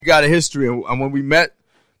We got a history, and when we met,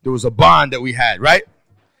 there was a bond that we had, right?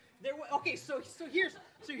 So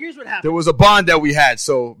here's what happened. There was a bond that we had,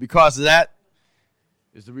 so because of that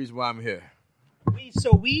is the reason why I'm here.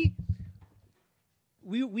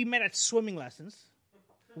 We met at swimming lessons.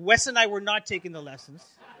 Wes and I were not taking the lessons.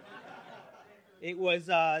 It was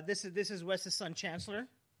this is Wes's son Chancellor,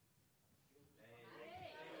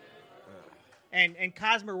 and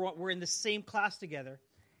Cosmer were in the same class together,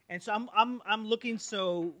 and so I'm looking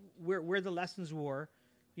so where the lessons were,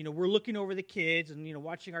 we're looking over the kids and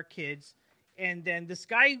watching our kids, and then this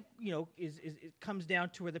guy is comes down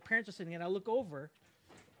to where the parents are sitting, and I look over,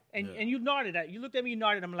 and you nodded at you looked at me, you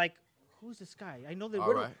nodded. I'm like, who's this guy? I know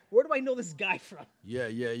that. Where do I know this guy from?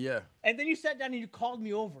 Yeah. And then you sat down and you called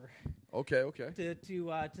me over. Okay.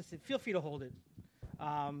 To say, feel free to hold it.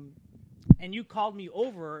 And you called me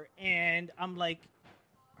over, and I'm like,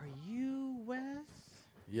 "Are you Wes?"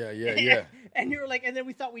 Yeah. And you were like, and then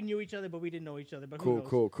we thought we knew each other, but we didn't know each other. But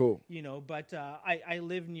cool. But I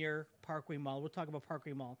live near Parkway Mall. We'll talk about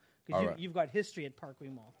Parkway Mall because you've got history at Parkway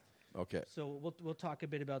Mall. Okay. So we'll talk a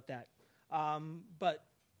bit about that. But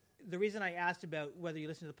the reason I asked about whether you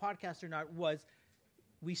listen to the podcast or not was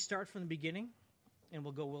we start from the beginning, and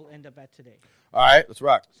we'll end up at today. All right, let's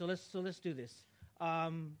rock. So let's do this.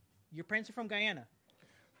 Your parents are from Guyana.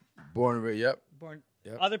 Born and raised. Yep.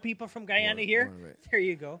 Yep. Other people from Guyana here. Born and raised. There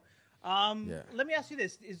you go. Let me ask you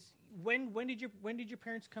this: when did your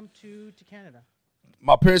parents come to Canada?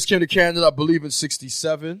 My parents came to Canada, I believe, in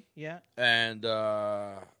 '67. Yeah. And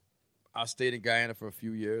I stayed in Guyana for a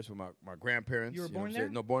few years with my grandparents. You were born there?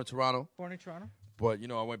 No, born in Toronto. Born in Toronto. But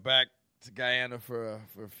I went back to Guyana for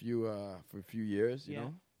a few years. You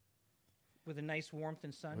know, with a nice warmth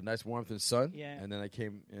and sun. Yeah. And then I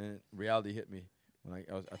came, and reality hit me when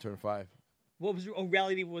I turned 5. What was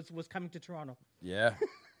reality was coming to Toronto? Yeah.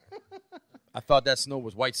 I thought that snow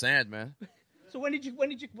was white sand, man. So when did you?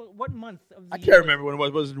 What month of the I can't remember when it was.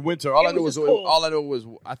 It was in winter. All I know was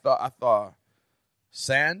I thought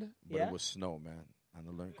sand, but it was snow, man. I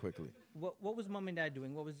learned quickly. What was mom and dad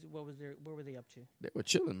doing? What were they up to? They were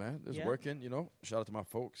chilling, man. They was working, Shout out to my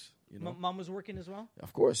folks, Mom was working as well?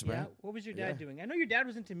 Of course, man. Yeah. What was your dad doing? I know your dad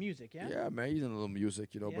was into music, yeah? Yeah, man. He's in a little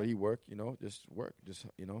music, but he worked, just work, Did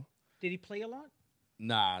he play a lot?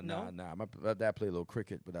 Nah. My dad played a little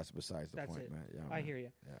cricket, but that's besides the point, man. Yeah, I hear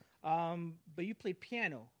you. Yeah. But you played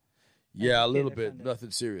piano. Yeah, a little bit.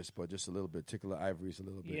 Nothing serious, but just a little bit. Tickle the ivories a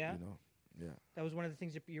little bit, Yeah. That was one of the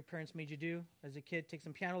things that your parents made you do as a kid, take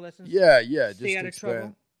some piano lessons? Yeah. Stay out of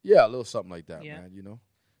trouble? Yeah, a little something like that, man,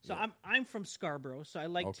 So I'm from Scarborough, so I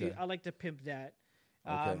like to pimp that.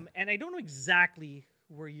 Okay. And I don't know exactly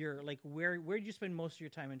where you're, like, where did you spend most of your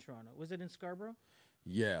time in Toronto? Was it in Scarborough?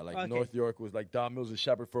 Yeah, North York was like Don Mills and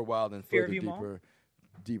Shepherd for a while, then further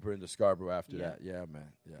deeper into Scarborough after that. Yeah,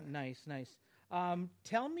 man. Yeah. Nice.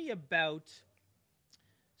 Tell me about,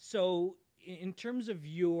 so in terms of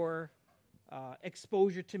your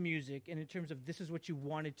exposure to music and in terms of this is what you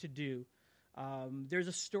wanted to do, there's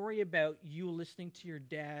a story about you listening to your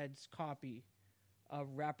dad's copy of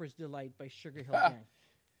Rapper's Delight by Sugar Hill Gang.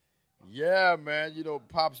 Yeah, man.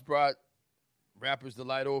 Pops brought Rapper's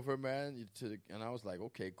Delight over, man, and I was like,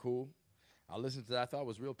 okay, cool. I listened to that. I thought it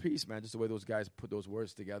was real peace, man, just the way those guys put those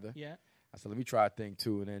words together. Yeah. I said, let me try a thing,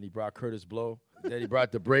 too. And then he brought Curtis Blow. Then he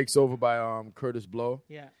brought The Breaks over by Curtis Blow.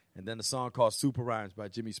 Yeah. And then the song called Super Rhymes by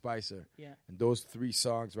Jimmy Spicer. Yeah. And those 3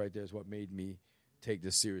 songs right there is what made me take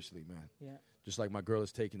this seriously, man. Yeah. Just like my girl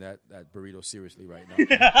is taking that burrito seriously right now.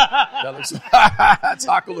 That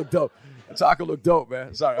taco look dope. The taco look dope, man.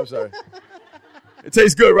 I'm sorry. It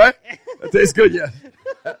tastes good, right? It tastes good, yeah.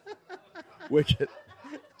 Wicked.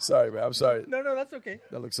 Sorry, man. I'm sorry. No, that's okay.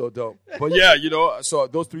 That looks so dope. But yeah, so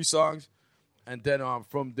those 3 songs, and then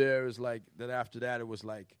from there is like, then after that it was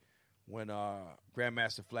like when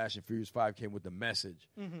Grandmaster Flash and Furious 5 came with The Message.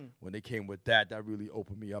 Mm-hmm. When they came with that really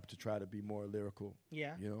opened me up to try to be more lyrical.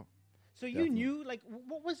 Yeah. So Definitely. You knew, like,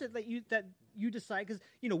 what was it that you decide? Because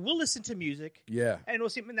we'll listen to music. Yeah. And we'll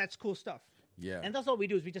say, man, that's cool stuff. Yeah. And that's all we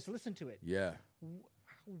do is we just listen to it. Yeah.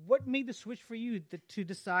 What made the switch for you to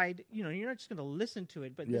decide, you're not just going to listen to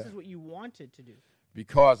it, but this is what you wanted to do?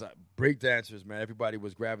 Because breakdancers, man, everybody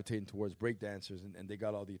was gravitating towards breakdancers, and they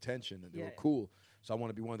got all the attention, and they were cool. So I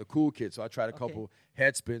want to be one of the cool kids. So I tried a couple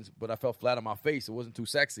head spins, but I fell flat on my face. It wasn't too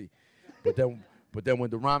sexy. But then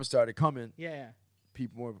when the rhymes started coming,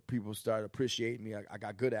 people started appreciating me. I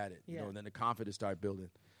got good at it, and then the confidence started building.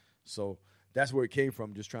 So that's where it came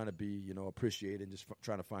from, just trying to be, appreciated and just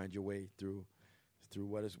trying to find your way through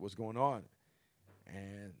what's going on.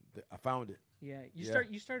 And I found it. Yeah.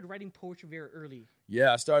 You started writing poetry very early.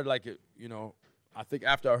 Yeah, I started I think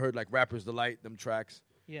after I heard like Rapper's Delight, them tracks,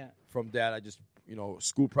 Yeah. From that, I just,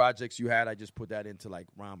 school projects you had, I just put that into like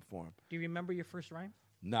rhyme form. Do you remember your first rhyme?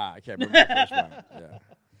 Nah, I can't remember my first rhyme.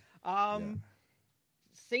 Yeah.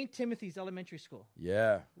 St. Timothy's Elementary School.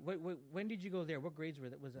 Yeah. When did you go there? What grades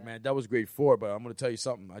was that? Man, that was grade 4, but I'm going to tell you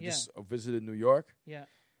something. I just visited New York. Yeah.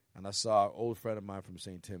 And I saw an old friend of mine from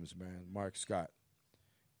St. Tim's, man, Mark Scott.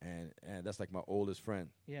 And that's like my oldest friend.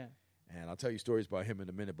 Yeah. And I'll tell you stories about him in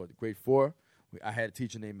a minute. But grade 4, I had a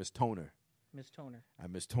teacher named Miss Toner. Miss Toner.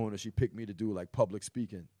 And Miss Toner, she picked me to do like public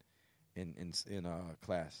speaking in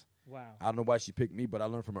class. Wow. I don't know why she picked me, but I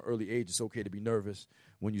learned from an early age it's okay to be nervous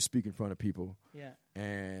when you speak in front of people. Yeah.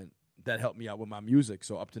 And that helped me out with my music.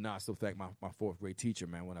 So up to now, I still thank my 4th grade teacher,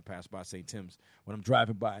 man, when I pass by St. Tim's. When I'm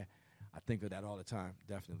driving by, I think of that all the time,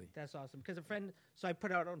 definitely. That's awesome. Because a friend, so I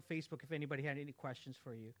put out on Facebook if anybody had any questions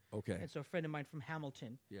for you. Okay. And so a friend of mine from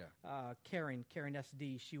Hamilton, Karen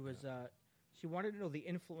SD, she was, she wanted to know the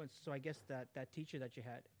influence. So I guess that teacher that you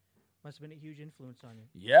had must have been a huge influence on you.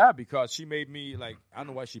 Yeah, because she made me, like, I don't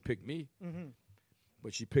know why she picked me,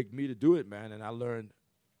 but she picked me to do it, man. And I learned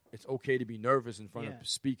it's okay to be nervous in front of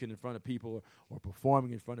speaking in front of people or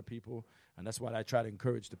performing in front of people. And that's why I try to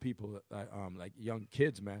encourage the people, like young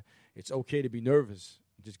kids, man. It's okay to be nervous.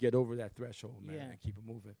 Just get over that threshold, man, and keep it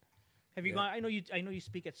moving. Have you gone? I know you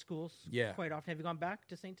speak at schools quite often. Have you gone back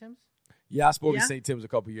to St. Tim's? Yeah, I spoke at St. Tim's a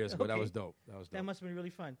couple years ago. Okay. That was dope. That must have been really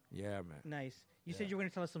fun. Yeah, man. Nice. You said you were going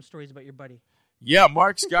to tell us some stories about your buddy. Yeah,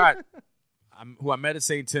 Mark Scott, who I met at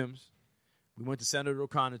St. Tim's. We went to Senator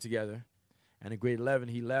O'Connor together. And in grade 11,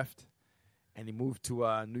 he left, and he moved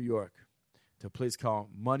to New York to a place called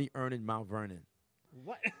Money Earning Mount Vernon.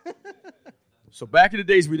 What? So back in the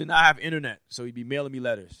days, we did not have internet, so he'd be mailing me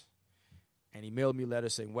letters. And he mailed me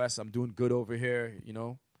letters saying, Wes, I'm doing good over here,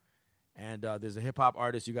 And there's a hip-hop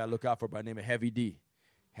artist you got to look out for by the name of Heavy D.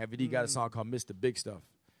 Heavy D got a song called Mr. Big Stuff.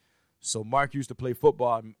 So Mark used to play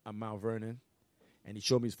football at Mount Vernon, and he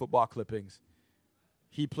showed me his football clippings.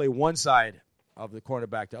 He played one side of the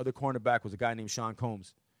cornerback. The other cornerback was a guy named Sean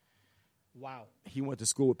Combs. Wow. He went to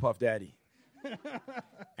school with Puff Daddy.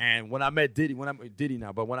 And when I met Diddy,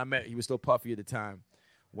 he was still Puffy at the time.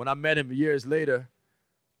 When I met him years later,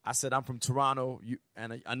 I said, I'm from Toronto,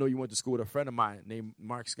 and I know you went to school with a friend of mine named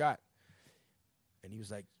Mark Scott. And he was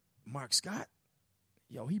like, Mark Scott?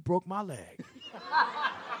 Yo, he broke my leg.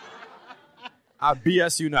 I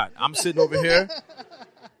BS you not. I'm sitting over here.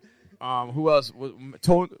 Who else?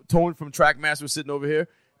 Tone from Trackmaster was sitting over here.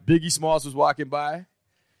 Biggie Smalls was walking by.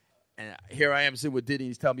 And here I am sitting with Diddy.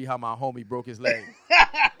 He's telling me how my homie broke his leg.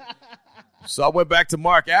 So I went back to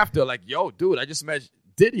Mark after, like, yo, dude, I just met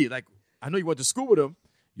Diddy. Like, I know you went to school with him.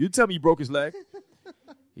 You tell me he broke his leg.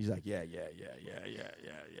 He's like, yeah.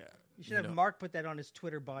 You should have Mark put that on his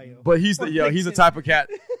Twitter bio. But he's the type of cat.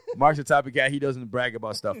 Mark's the type of cat. He doesn't brag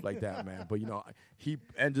about stuff like that, man. But he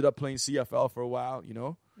ended up playing CFL for a while.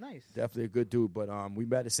 Nice. Definitely a good dude. But we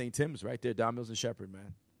met at St. Tim's right there, Don Mills and Shepherd,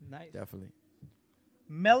 man. Nice. Definitely.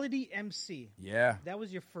 Melody MC. Yeah. That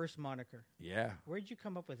was your first moniker. Yeah. Where'd you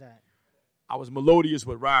come up with that? I was melodious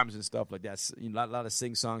with rhymes and stuff like that. A lot of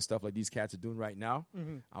sing-song stuff like these cats are doing right now.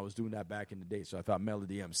 Mm-hmm. I was doing that back in the day, so I thought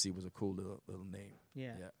Melody MC was a cool little name.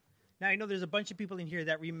 Yeah. Now, I know there's a bunch of people in here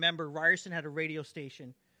that remember Ryerson had a radio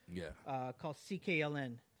station called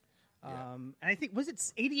CKLN. And I think, was it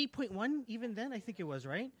 88.1 even then? I think it was,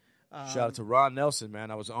 right? Shout out to Ron Nelson,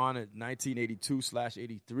 man. I was on at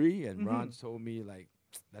 1982/83, and Ron told me, like,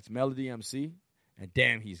 that's Melody MC, and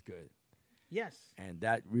damn, he's good. Yes. And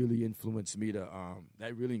that really influenced me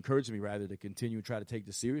that really encouraged me, rather, to continue and try to take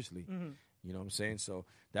this seriously. Mm-hmm. You know what I'm saying? So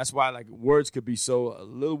that's why, like, words could be a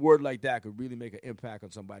little word like that could really make an impact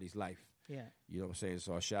on somebody's life. Yeah. You know what I'm saying?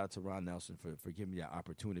 So shout out to Ron Nelson for giving me that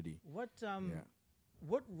opportunity.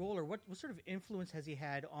 What role or what sort of influence has he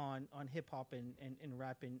had on hip-hop and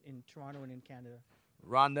rap in Toronto and in Canada?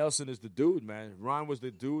 Ron Nelson is the dude, man. Ron was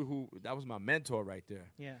the dude that was my mentor right there.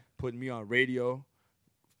 Yeah. Putting me on radio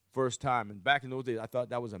first time. And back in those days, I thought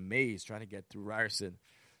that was a maze trying to get through Ryerson,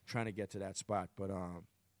 trying to get to that spot. But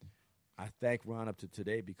I thank Ron up to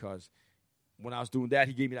today, because when I was doing that,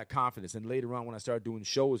 he gave me that confidence. And later on, when I started doing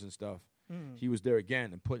shows and stuff, he was there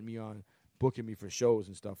again and putting me on, booking me for shows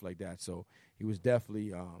and stuff like that. So he was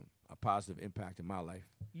definitely a positive impact in my life.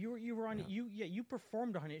 You were on you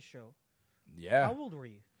performed on his show. Yeah. How old were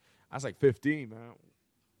you? I was like 15, man,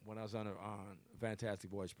 when I was on a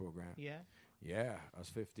Fantastic Voice program. Yeah. Yeah, I was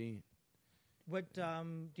 15. What do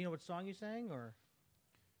you know what song you sang, or?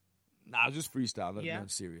 Nah, I was just freestyle, nothing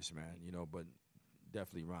serious, man. But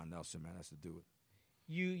definitely Ron Nelson, man. That's the dude.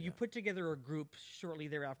 You put together a group shortly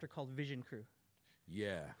thereafter called Vision Crew.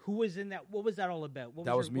 Yeah. Who was in that? What was that all about?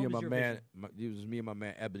 That was me and my man. It was me and my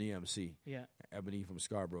man Ebony MC. Yeah. Ebony from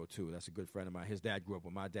Scarborough too. That's a good friend of mine. His dad grew up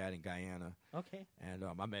with my dad in Guyana. Okay. And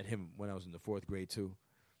I met him when I was in the 4th grade too.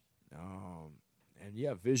 And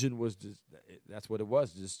yeah, Vision was just, that's what it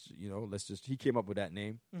was. Just, he came up with that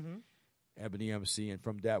name, Ebony MC. And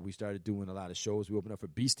from that, we started doing a lot of shows. We opened up for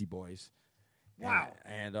Beastie Boys. Wow.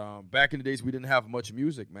 And back in the days, we didn't have much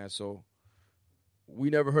music, man. So we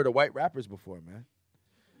never heard of white rappers before, man.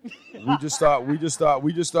 we just thought.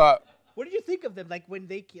 What did you think of them? Like when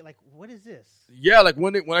they like, what is this? Yeah, like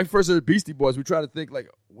when I first heard Beastie Boys, we tried to think like,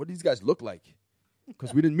 what do these guys look like?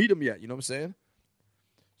 Because we didn't meet them yet. You know what I'm saying?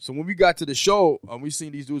 So when we got to the show, we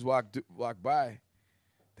seen these dudes walk by.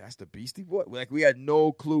 That's the Beastie Boy. Like we had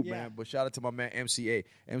no clue, man. But shout out to my man MCA.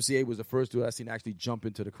 MCA was the first dude I seen actually jump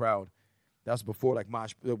into the crowd. That was before like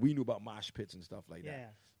we knew about mosh pits and stuff like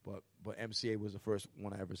that. But MCA was the first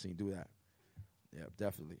one I ever seen do that. Yeah,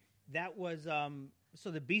 definitely. That was so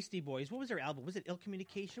the Beastie Boys. What was their album? Was it Ill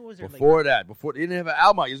Communication? Was there before that? Before they didn't have an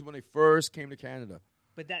album. It was when they first came to Canada.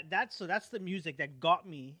 But that's the music that got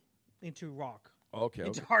me into rock. Okay.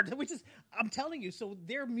 It's hard. Which is, I'm telling you. So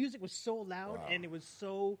their music was so loud and it was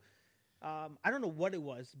so. I don't know what it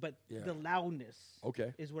was, but the loudness.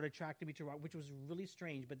 Is what attracted me to rock, which was really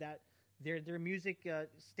strange. But that their music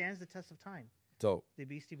stands the test of time. Dope. The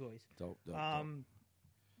Beastie Boys. Dope.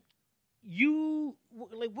 You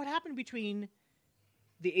like what happened between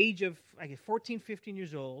the age of 14, 15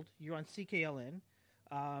 years old? You're on CKLN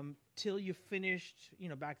till you finished.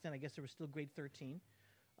 Back then I guess there was still grade 13.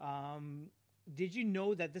 Did you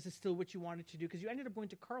know that this is still what you wanted to do? Because you ended up going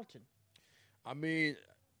to Carleton. I mean,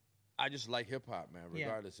 I just like hip hop, man.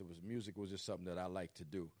 Regardless, music was just something that I liked to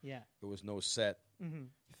do. Yeah, there was no set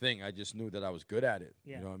thing. I just knew that I was good at it.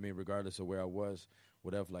 Yeah. You know what I mean? Regardless of where I was,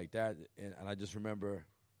 whatever like that. And I just remember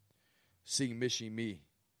seeing Missy Me.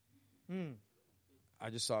 I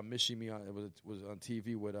just saw Missy Me on it was on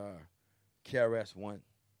TV with KRS-One,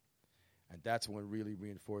 and that's when really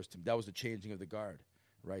reinforced him. That was the changing of the guard,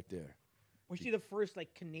 right there. Was she the first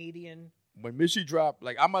Canadian? When Missy dropped,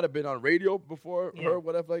 I might have been on radio before her,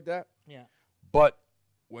 whatever like that. Yeah. But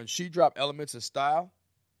when she dropped Elements of Style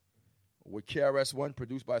with KRS-One,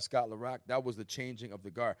 produced by Scott LaRock, that was the changing of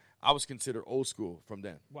the guard. I was considered old school from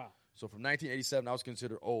then. Wow. So from 1987, I was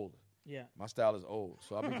considered old. Yeah. My style is old.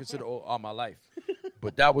 So I've been considered old all my life.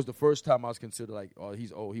 But that was the first time I was considered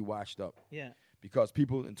he's old, he washed up. Yeah. Because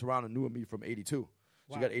people in Toronto knew me from 82.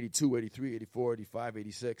 So you got 82, 83, 84, 85,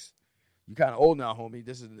 86. You kind of old now, homie.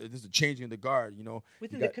 This is the changing of the guard,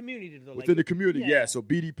 Within the community, though. Within the community, yeah. So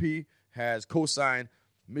BDP has co-signed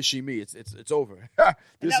Missy Me. It's over.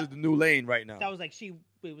 This is the new lane right now. That was she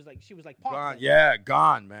was pop. Gone. Yeah,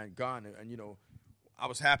 gone, man, gone. And I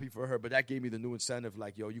was happy for her, but that gave me the new incentive.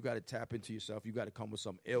 You got to tap into yourself. You got to come with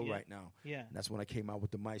something ill right now. Yeah. And that's when I came out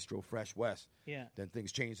with the Maestro Fresh West. Yeah. Then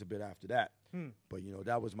things changed a bit after that. But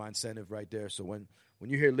that was my incentive right there. So when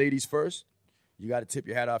you hear Ladies First, you got to tip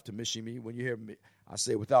your hat off to Missy Me. When you hear me, I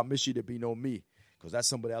say, without Missy, there'd be no me. Because that's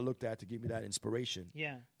somebody I looked at to give me that inspiration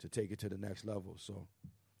to take it to the next level. So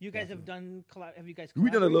you guys have done have you guys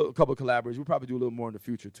we've done a couple of collaborations. We'll probably do a little more in the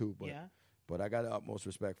future, too. But, yeah. But I got the utmost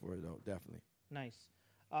respect for it, though, definitely. Nice.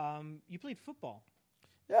 You played football.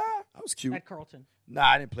 Yeah, I was cute. At Carleton. Nah,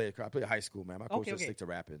 I didn't play at Carleton. I played high school, man. My coach said stick to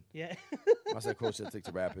rapping. Yeah. My coach said stick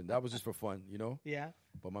to rapping. That was just for fun, Yeah.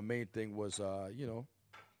 But my main thing was,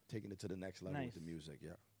 taking it to the next level with the music,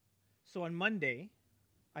 yeah. So on Monday,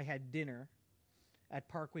 I had dinner at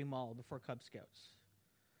Parkway Mall before Cub Scouts.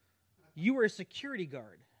 You were a security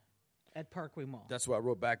guard at Parkway Mall. That's why I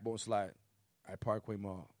wrote Backbone Slide at Parkway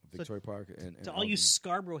Mall, Victoria Park. And to all you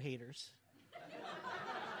Scarborough haters.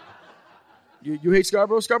 You hate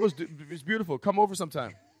Scarborough? Scarborough's it's beautiful. Come over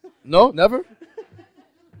sometime. No? Never?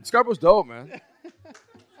 Scarborough's dope, man.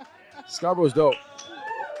 Scarborough's dope.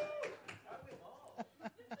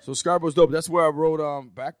 So Scarborough's dope. That's where I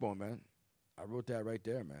wrote Backbone, man. I wrote that right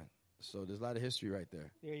there, man. So there's a lot of history right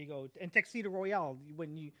there. There you go. And Tuxedo Royale,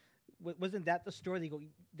 wasn't that the store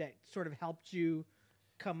that sort of helped you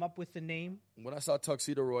come up with the name? When I saw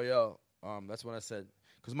Tuxedo Royale, that's when I said,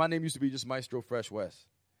 because my name used to be just Maestro Fresh West.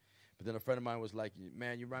 But then a friend of mine was like,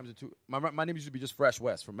 man, your rhymes are too... My name used to be just Fresh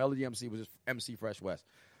West. From Melody MC was just MC Fresh West.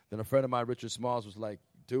 Then a friend of mine, Richard Smalls, was like,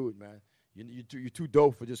 dude, man, you're too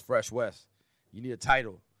dope for just Fresh West. You need a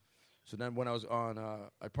title. So then when I was on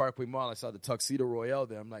at Parkway Mall, I saw the Tuxedo Royale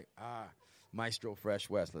there. I'm like, Maestro Fresh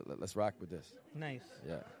West. Let's rock with this. Nice.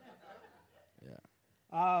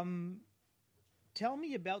 Yeah. Tell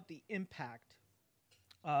me about the impact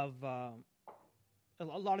of... a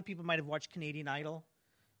lot of people might have watched Canadian Idol,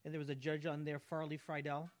 and there was a judge on there, Farley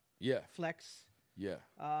Friedel. Yeah. Flex. Yeah.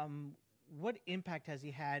 What impact has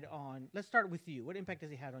he had on? Let's start with you. What impact has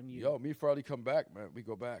he had on you? Yo, me and Farley come back, man. We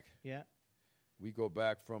go back. Yeah. We go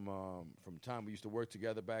back from time we used to work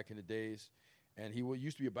together back in the days, and he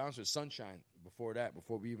used to be a bouncer at Sunshine before that,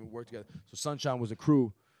 before we even worked together. So Sunshine was a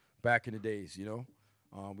crew back in the days, you know.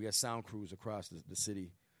 We had sound crews across the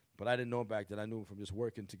city, but I didn't know him back then. I knew him from just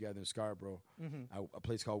working together in Scarborough, a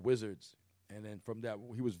place called Wizards. And then from that,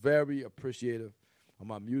 he was very appreciative of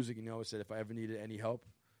my music, and he always said if I ever needed any help,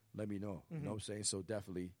 let me know. You know what I'm saying? So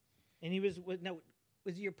definitely. And he was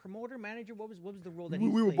he your promoter, manager? What was the role that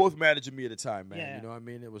we were both managing me at the time, man. Yeah. You know what I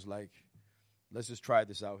mean? It was like, let's just try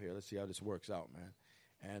this out here. Let's see how this works out, man.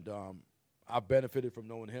 And I benefited from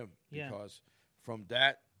knowing him because from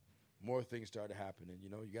that, more things started happening. You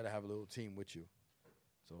know, you got to have a little team with you.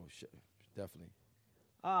 So definitely.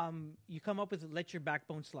 You come up with "Let Your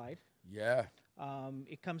Backbone Slide." Yeah.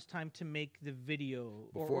 It comes time to make the video.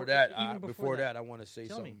 Before that, I want to say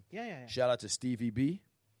Tell something. Me. Yeah. Shout out to Stevie B.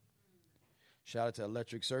 Shout out to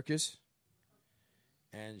Electric Circus.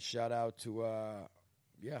 And shout out to,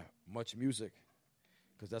 Much Music.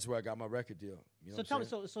 Because that's where I got my record deal. You know so tell me,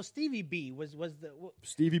 so Stevie B was the...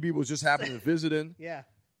 Stevie B was just happening visiting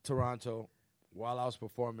Toronto while I was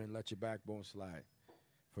performing Let Your Backbone Slide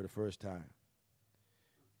for the first time.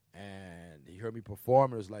 And he heard me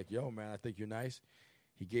perform and was like, yo, man, I think you're nice.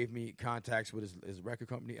 He gave me contacts with his record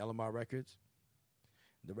company, LMR Records.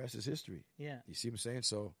 The rest is history. Yeah. You see what I'm saying?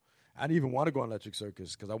 So I didn't even want to go on Electric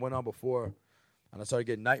Circus because I went on before and I started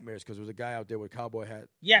getting nightmares because there was a guy out there with a cowboy hat.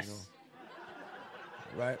 Yes. You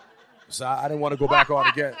know, right? So I didn't want to go back on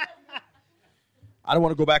again. I didn't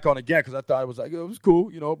want to go back on again because I thought it was like, it was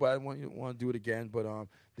cool, you know, but I didn't want to do it again. But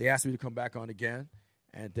they asked me to come back on again.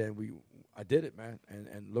 And then I did it, man.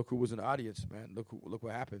 And look who was in the audience, man. Look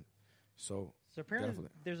what happened. So apparently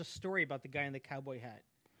definitely. There's a story about the guy in the cowboy hat.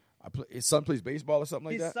 His son plays baseball or something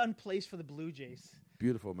like that? His son plays for the Blue Jays.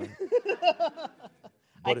 Beautiful, man.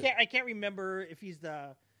 I can't remember if he's the...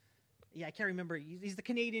 Yeah, I can't remember. He's the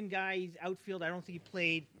Canadian guy. He's outfield. I don't think he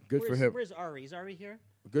played. Good for him. Where's Ari? Is Ari here?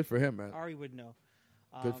 Good for him, man. Ari would know.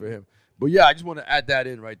 Good for him. But, yeah, I just want to add that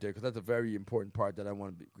in right there because that's a very important part that I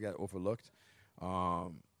want to get overlooked.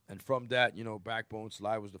 And from that, you know, Backbone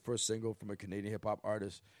Slide was the first single from a Canadian hip-hop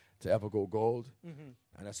artist to ever go gold. And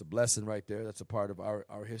that's a blessing right there. That's a part of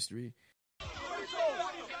our history.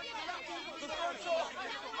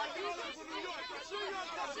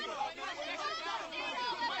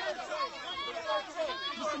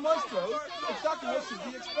 Mr. Maestro, exactly what should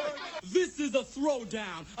be expected. This is a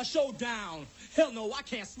throwdown, a showdown. Hell no, I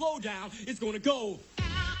can't slow down. It's gonna go.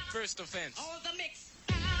 First offense. On the mix.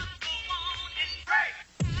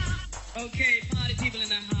 Okay, party people in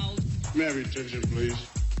the house. May I have your attention, please?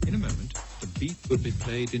 In a moment, the beat will be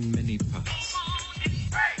played in many parts. Many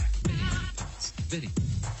parts. Very. 1,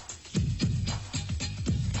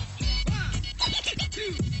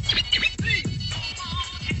 2, 3.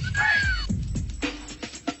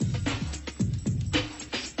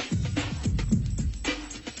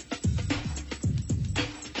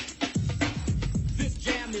 This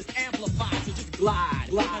jam is amplified, so just glide.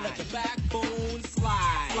 And let your backbone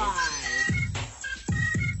slide.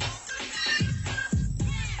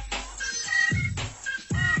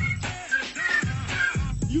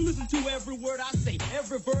 You listen to every word I say,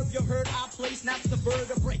 every verb you heard I play, snaps the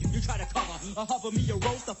vertebrae. You try to cover, a hover me, a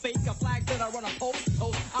roast, a fake, a flag, then I run a post.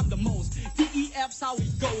 I'm the most. DEF's how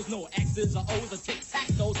it goes, no X's or O's or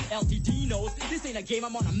tic-tac-toes. LTD knows this ain't a game,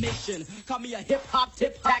 I'm on a mission. Call me a hip-hop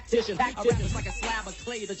tip-tactician. I rap is like a slab of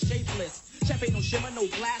clay that's shapeless. Chef ain't no shimmer, no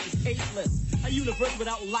glass is tasteless. A universe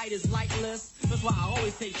without light is lightless. That's why I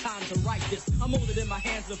always take time to write this. I'm holding in my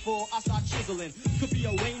hands before I start chiseling. Could be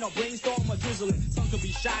a rain or brainstorm or drizzling. Sun could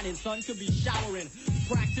be shining, sun could be showering.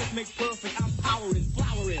 Practice makes perfect, I'm powering,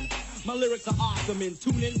 flowering. My lyrics are awesome and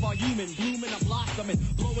tuning, voluming, blooming, I'm blossoming.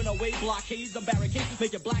 Blowing away blockades and barricades.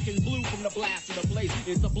 Make it black and blue from the blast to the blaze.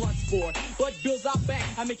 It's a blood sport, but bills are back.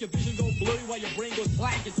 I make your vision go blurry while your brain goes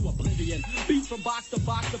blank into oblivion. Beats from box to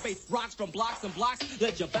box, the bass rocks from blocks and blocks.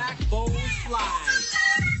 Let your backbone slide.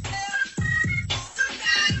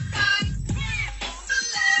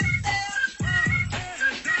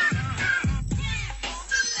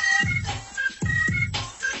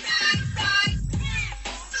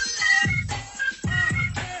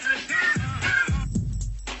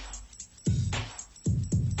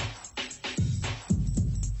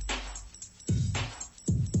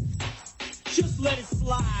 Just let it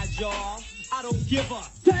slide, y'all. I don't give a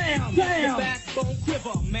damn. Your backbone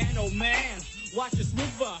quiver, man, oh man. Watch your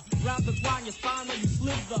sliver. Round the twine, your spine when you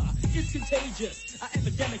slither. It's contagious, an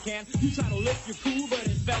epidemic, and you try to lift your cool, but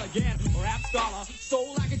it fell again. Rap scholar,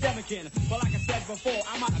 soul academician. But like I said before,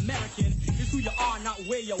 I'm not American. It's who you are, not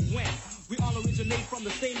where you went. We all originate from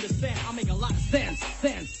the same descent. I make a lot of sense.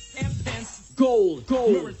 And pence, gold,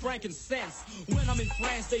 myrrh and frankincense. When I'm in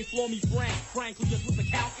France, they floor me frank. Frankly, just what the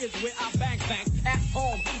count is where I bank. At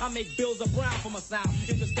home, I make bills of brown for my sound.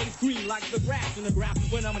 In the States, green like the grass in the ground.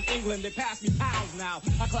 When I'm in England, they pass me pounds now.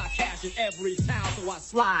 I clock cash in every town, so I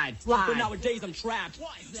slide. But nowadays I'm trapped.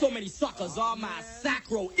 So many suckers on my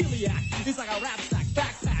sacroiliac. It's like a rap sack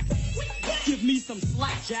backpack. Give me some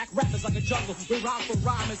slack, Jack. Rap is like a jungle. We rhyme for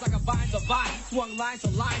rhyme. It's like a vine to vine. Swung line to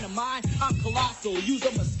line of mine. I'm colossal. Use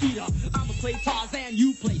a mosquito. I'ma play Tarzan.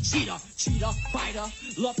 You play cheetah. Cheetah, fighter.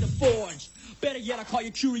 Love to forge. Better yet, I call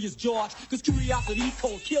you Curious George. Cause curiosity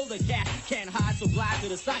cold. Kill the cat. Can't hide, so glide to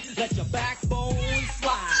the side. Let your backbone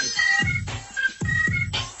slide.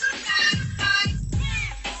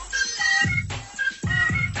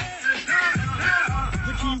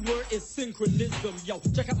 Keyword is synchronism, yo.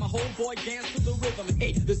 Check out my homeboy dance to the rhythm.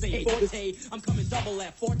 Hey, this ain't forte. I'm coming double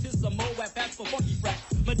F, fortissimo, FS for funky fresh.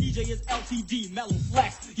 My DJ is LTD, mellow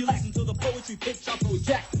flex. You listen to the poetry pitch I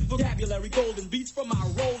project. Vocabulary golden, beats from my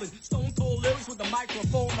rolling. Stone cold lyrics with the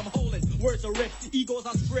microphone I'm holding. Words are ripped, egos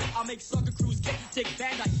are stripped. I make sucker crews kick, take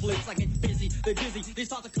Van Dyke flips. I get busy, they're dizzy. They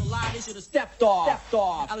start to collide, they should have stepped off.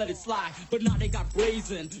 I let it slide, but now they got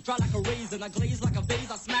brazen. Try like a raisin, I glaze like a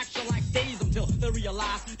vase. I smack you like days until they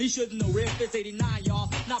realize he shouldn't know riff. It's 89,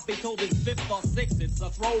 y'all. Not Beethoven's 5th or 6th. It's a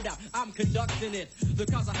throwdown. I'm conducting it.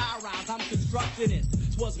 Because of high rise, I'm constructing it.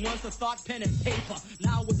 'Twas once a thought, pen and paper.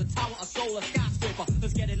 Now it's a tower, a soul, a skyscraper.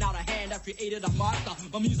 Let's get it out of hand. I created a monster.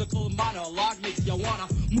 A musical monologue makes you wanna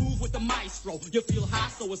move with the maestro. You feel high,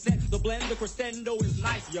 so it's set. The blend, the crescendo is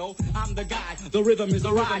nice, yo. I'm the guy. The rhythm is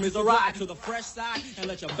a ride. To the fresh side and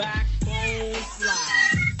let your backbone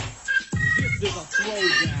slide. This is a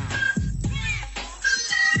throwdown.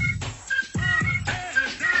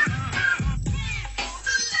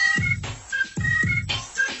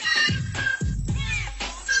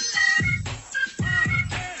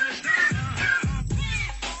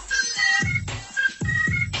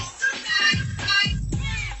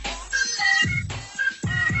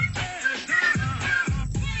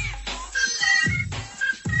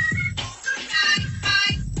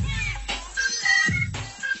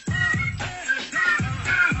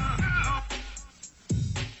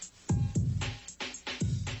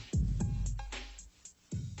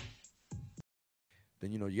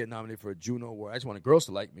 Then, you get nominated for a Juno Award. I just wanted girls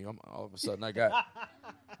to like me. All of a sudden, I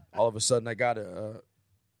got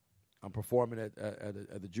I'm performing at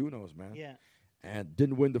the Junos, man. Yeah. And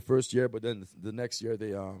didn't win the first year, but then the next year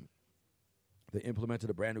they implemented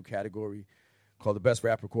a brand new category called the Best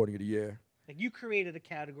Rap Recording of the Year. Like you created a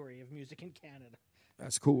category of music in Canada.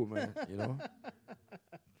 That's cool, man.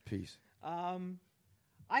 Peace.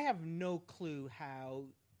 I have no clue how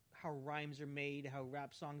rhymes are made, how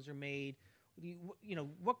rap songs are made.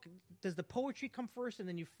 What does the poetry come first, and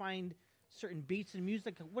then you find certain beats and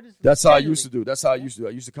music? What is that's how I used to do. That's how I used to do.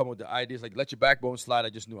 I used to come up with the ideas like "Let Your Backbone Slide." I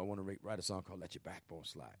just knew I want to write a song called "Let Your Backbone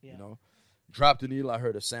Slide." Yeah. Drop the Needle. I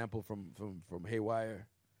heard a sample from Haywire,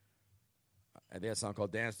 and they had a song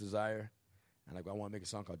called "Dance Desire," and I want to make a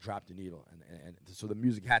song called "Drop the Needle," and so the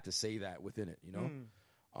music had to say that within it,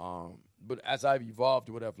 But as I've evolved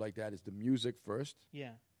or whatever like that, it's the music first.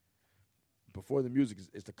 Yeah. Before the music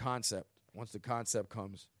is the concept. Once the concept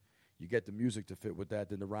comes, you get the music to fit with that,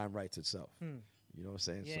 then the rhyme writes itself. You know what I'm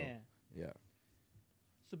saying? Yeah. So, yeah.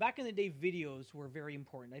 So back in the day, videos were very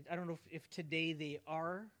important. I don't know if today they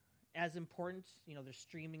are as important. They're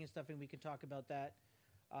streaming and stuff, and we could talk about that.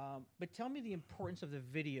 But tell me the importance of the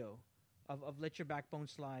video of Let Your Backbone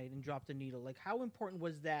Slide and Drop the Needle. Like, how important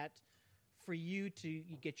was that for you to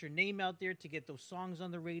get your name out there, to get those songs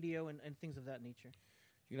on the radio and things of that nature?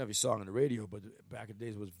 You can have your song on the radio, but back in the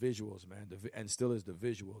days it was visuals, man, and still is the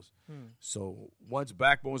visuals. So once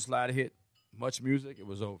Backbone Slide hit, Much Music, it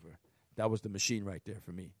was over. That was the machine right there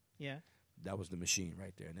for me. Yeah. That was the machine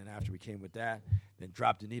right there. And then after we came with that, then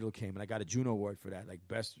Drop the Needle came, and I got a Juno Award for that, like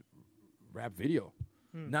best rap video.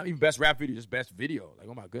 Not even best rap video, just best video. Like,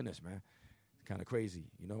 oh my goodness, man. Kind of crazy,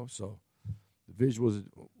 So the visuals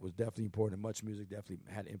was definitely important, and Much Music definitely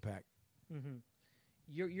had impact. Mm-hmm.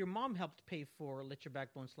 Your mom helped pay for Let Your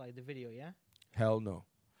Backbone Slide, the video, yeah? Hell no.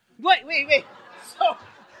 Wait.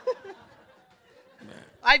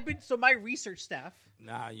 So my research staff.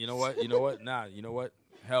 Nah, you know what?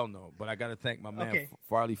 Hell no. But I got to thank my man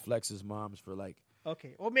Farley Flex's moms for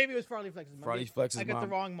Okay. Well, maybe it was Farley Flex's mom. Farley Flex's mom. I got the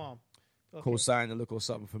wrong mom. Co-signed a little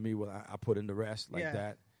something for me. Well, I put in the rest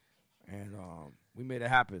that. And we made it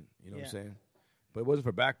happen, you know what I'm saying? But it wasn't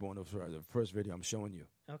for Backbone. It was for the first video, I'm Showing You.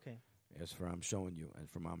 Okay. It's for I'm Showing You. And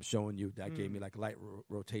from I'm Showing You, that gave me like light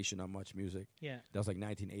rotation on Much Music. Yeah. That was like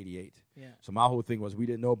 1988. Yeah. So my whole thing was we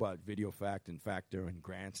didn't know about Video Fact and Factor and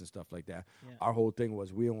grants and stuff like that. Yeah. Our whole thing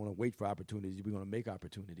was we don't want to wait for opportunities. We're going to make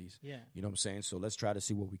opportunities. Yeah. You know what I'm saying? So let's try to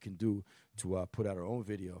see what we can do to put out our own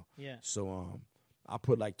video. Yeah. So I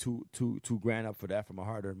put like two grand up for that for my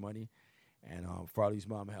hard-earned money. And Farley's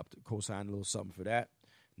mom helped co-sign a little something for that.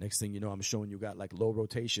 Next thing you know, I'm Showing You got like low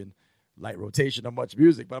rotation, light rotation on Much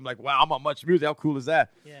Music. But I'm like, wow, I'm on Much Music. How cool is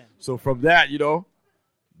that? Yeah. So from that, you know,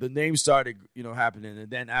 the name started, you know, happening. And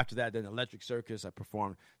then after that, then Electric Circus, I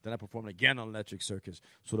performed. Then I performed again on Electric Circus.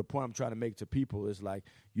 So the point I'm trying to make to people is like,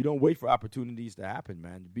 you don't wait for opportunities to happen,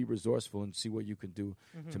 man. Be resourceful and see what you can do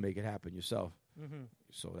to make it happen yourself.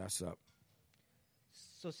 So that's up.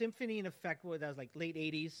 So Symphony in Effect, that was like late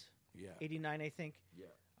 80s? Yeah. 89, I think. Yeah.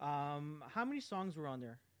 How many songs were on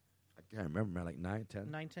there? I can't remember, man. Like 9, 10?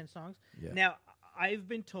 9, 10 songs? Yeah. Now, I've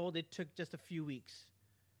been told it took just a few weeks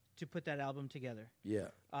to put that album together. Yeah.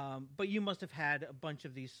 But you must have had a bunch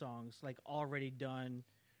of these songs like already done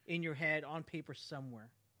in your head on paper somewhere.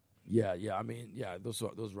 Yeah. I mean, yeah, those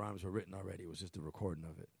rhymes were written already. It was just the recording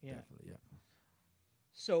of it. Yeah. Definitely, yeah.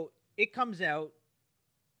 So it comes out,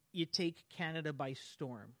 you take Canada by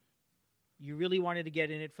storm. You really wanted to get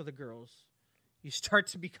in it for the girls. You start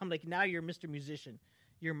to become like, now you're Mr. Musician.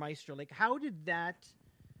 You're Maestro. Like, how did that,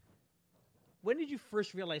 when did you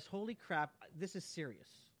first realize, holy crap, this is serious?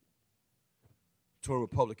 Tour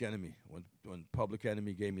with Public Enemy. When Public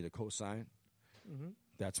Enemy gave me the cosign,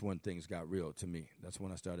 that's when things got real to me. That's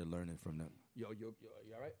when I started learning from them. Yo, you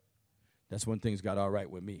all right? That's when things got all right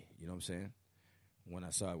with me. You know what I'm saying? When I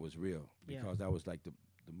saw it was real. Because that was like the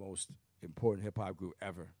most important hip-hop group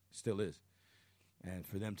ever. Still is. And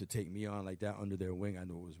for them to take me on like that under their wing, I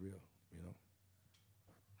knew it was real, you know.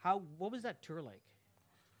 What was that tour like?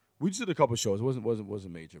 We just did a couple shows. It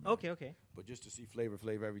wasn't major, man. Okay. But just to see Flavor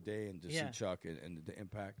Flav every day and to see Chuck and the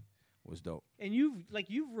impact was dope. And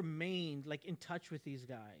you've remained like in touch with these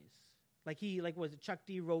guys. Like was it Chuck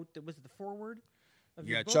D wrote was it the foreword of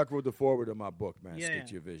your book? Chuck wrote the foreword of my book, man. Yeah. Stick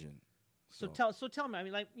to Your Vision. So tell me, I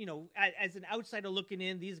mean, like, you know, as an outsider looking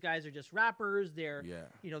in, these guys are just rappers. They're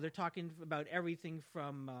you know, they're talking about everything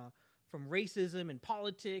from racism and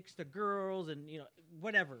politics to girls and, you know,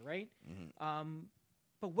 whatever, right?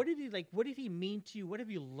 But what did he mean to you? What have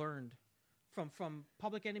you learned from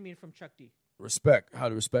Public Enemy and from Chuck D? Respect. How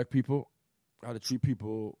to respect people, how to treat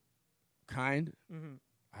people kind,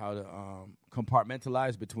 how to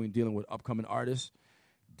compartmentalize between dealing with upcoming artists,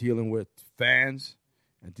 dealing with fans,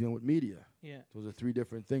 and dealing with media. Yeah. Those are 3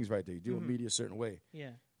 different things right there. You deal with media a certain way.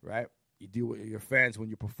 Yeah. Right? You deal with your fans when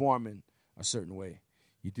you're performing a certain way.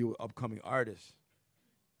 You deal with upcoming artists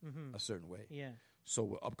a certain way. Yeah. So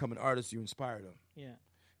with upcoming artists, you inspire them. Yeah.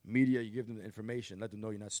 Media, you give them the information. Let them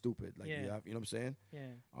know you're not stupid. Like, you know what I'm saying? Yeah.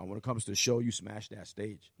 When it comes to the show, you smash that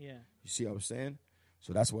stage. Yeah. You see what I'm saying?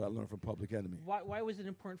 So that's what I learned from Public Enemy. Why was it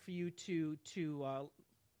important for you to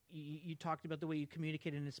you talked about the way you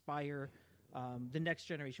communicate and inspire the next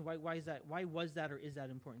generation? Why is that? Why was that, or is that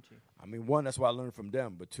important to you? I mean, 1, that's what I learned from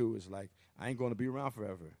them. But 2, is like, I ain't going to be around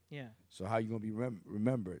forever. Yeah. So how you going to be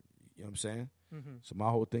remembered? You know what I'm saying? So my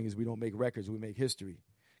whole thing is we don't make records, we make history.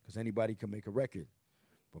 Because anybody can make a record.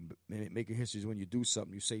 But making history is when you do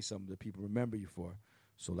something, you say something that people remember you for.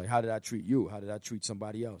 So, like, how did I treat you? How did I treat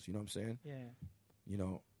somebody else? You know what I'm saying? Yeah. You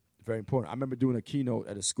know, very important. I remember doing a keynote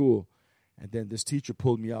at a school, and then this teacher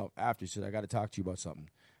pulled me out after. She said, I got to talk to you about something.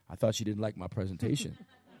 I thought she didn't like my presentation.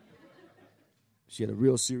 She had a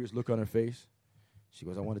real serious look on her face. She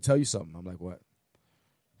goes, I want to tell you something. I'm like, what?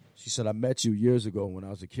 She said, I met you years ago when I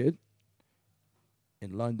was a kid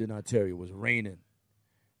in London, Ontario. It was raining,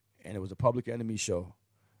 and it was a Public Enemy show,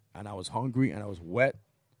 and I was hungry, and I was wet,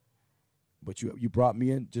 but you brought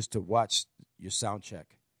me in just to watch your sound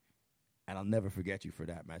check, and I'll never forget you for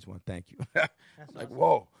that, man. I just want to thank you. That's like, awesome.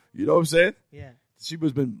 whoa. You know what I'm saying? Yeah. She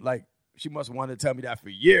must have wanted to tell me that for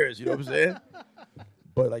years, you know what I'm saying?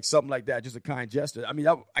 But like something like that, just a kind gesture. I mean,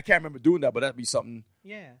 I can't remember doing that, but that'd be something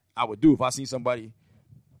I would do if I seen somebody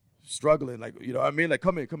struggling, like, you know what I mean? Like,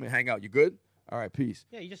 come in, hang out. You good? All right, peace.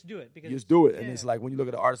 Yeah, you just do it. Because You just do it. And it's like when you look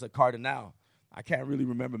at an artist like Carter now, I can't really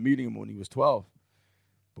remember meeting him when he was 12.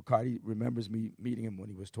 But Cardi remembers me meeting him when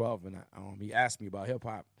he was 12, and he asked me about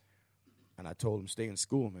hip-hop. And I told him, stay in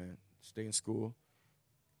school, man. Stay in school.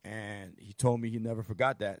 And he told me he never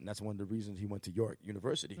forgot that, and that's one of the reasons he went to York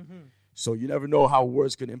University. So you never know how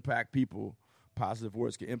words can impact people. Positive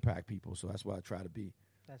words can impact people, so that's why I try to be.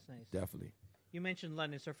 That's nice. Definitely. You mentioned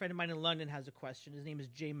London. So a friend of mine in London has a question. His name is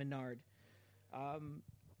Jay Menard.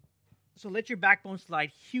 So Let Your Backbone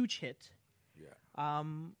Slide, huge hit. Yeah.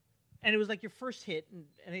 And it was like your first hit.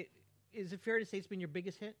 And is it fair to say it's been your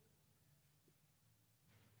biggest hit?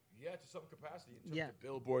 Yeah, to some capacity in terms Yeah. of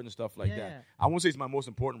Billboard and stuff like Yeah. that. I won't say it's my most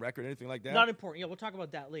important record or anything like that. Not important. Yeah, we'll talk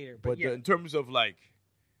about that later. But yeah. in terms of like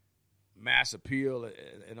mass appeal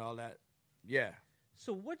and all that, yeah.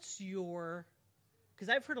 So what's your... Because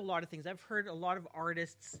I've heard a lot of things. I've heard a lot of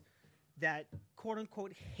artists that,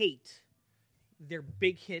 quote-unquote, hate their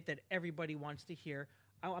big hit that everybody wants to hear.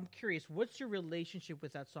 I'm curious, what's your relationship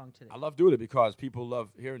with that song today? I love doing it because people love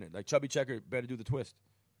hearing it. Like Chubby Checker, better do the twist.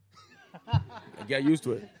 Get used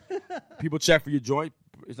to it. People check for your joint.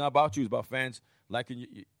 It's not about you. It's about fans liking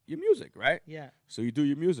your music, right? Yeah. So you do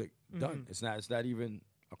your music. Done. It's not even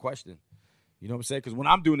a question. You know what I'm saying? Because when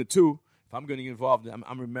I'm doing it too, if I'm getting involved,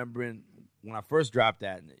 I'm remembering when I first dropped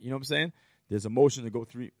that. You know what I'm saying? There's emotion to go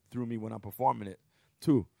through me when I'm performing it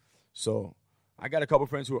too. So I got a couple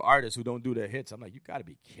friends who are artists who don't do their hits. I'm like, you got to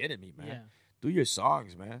be kidding me, man. Yeah. Do your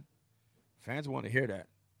songs, man. Fans want to hear that,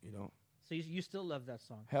 you know. So you still love that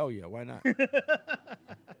song? Hell yeah, why not?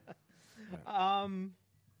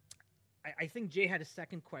 I think Jay had a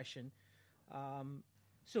second question.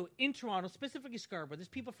 So in Toronto, specifically Scarborough, there's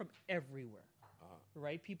people from everywhere,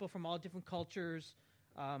 right? People from all different cultures.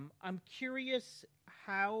 I'm curious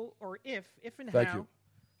how or if and Thank how. you.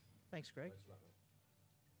 Thanks, Greg.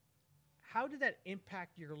 How did that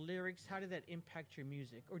impact your lyrics? How did that impact your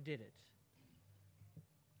music, or did it?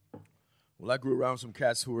 Well, I grew around some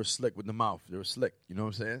cats who were slick with the mouth. They were slick, you know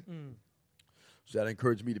what I'm saying? So that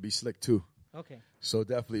encouraged me to be slick too. Okay. So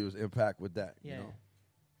definitely it was impact with that, Yeah. you know?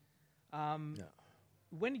 Yeah.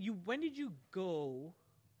 When did you go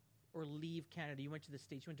or leave Canada? You went to the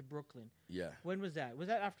States. You went to Brooklyn. Yeah. When was that? Was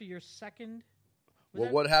that after your second?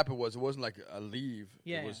 What happened was it wasn't like a leave.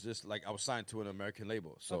 Yeah, It was just like I was signed to an American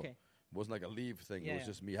label. So Okay. it wasn't like a leave thing. Yeah, It was yeah.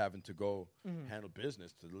 just me having to go handle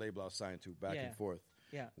business to the label I was signed to back Yeah. and forth.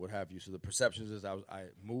 Yeah. What have you. So the perceptions is I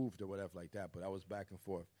moved or whatever like that, but I was back and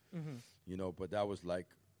forth. You know, but that was like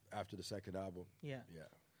after the second album. Yeah. Yeah.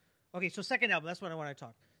 Okay, so second album. That's what I want to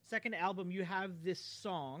talk. Second album, you have this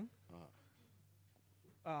song,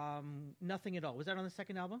 Nothing at All. Was that on the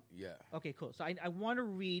second album? Yeah. Okay, cool. So I want to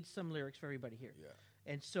read some lyrics for everybody here.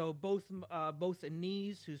 Yeah. And so both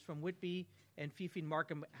Anise, who's from Whitby, and Fifi and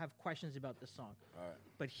Markham have questions about this song. All right.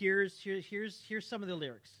 But here's some of the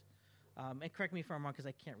lyrics. And correct me if I'm wrong because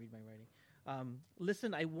I can't read my writing.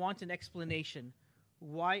 Listen, I want an explanation.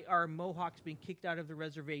 Why are Mohawks being kicked out of the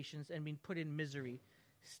reservations and being put in misery?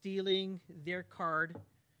 Stealing their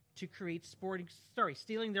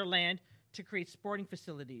stealing their land to create sporting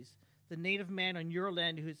facilities. The native man on your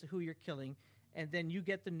land who you're killing, and then you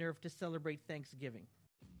get the nerve to celebrate Thanksgiving.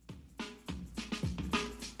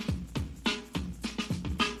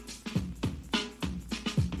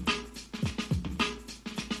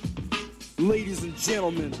 Ladies and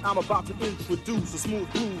gentlemen, I'm about to introduce a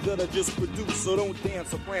smooth groove that I just produced. So don't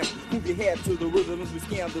dance or prance, move your head to the rhythm as we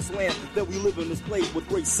scan this land that we live in this place with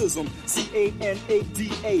racism.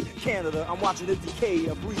 Canada, Canada, I'm watching it decay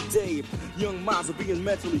every day. Young minds are being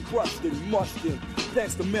mentally crushed and mushed in.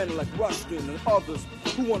 Thanks to men like Rushton and others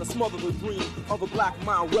who want to smother the dream of a black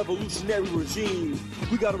mind revolutionary regime.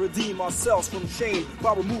 We gotta redeem ourselves from shame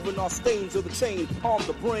by removing our stains of the chain on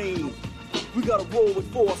the brain. We gotta roll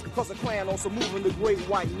with force, cause the clan also moving the great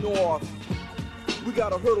white north. We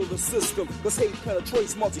gotta hurdle the system, cause hate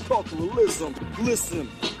penetrates multiculturalism. Listen,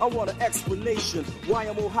 I want an explanation. Why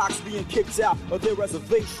are Mohawks being kicked out of their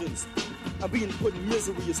reservations? I'm being put in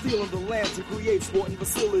misery and stealing the land to create sporting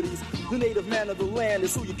facilities. The native man of the land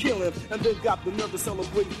is who you're killing, and then got the nerve to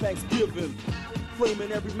celebrate Thanksgiving.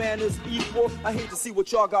 Claiming every man is equal. I hate to see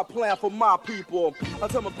what y'all got planned for my people. I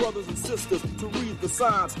tell my brothers and sisters to read the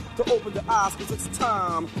signs, to open the eyes, cause it's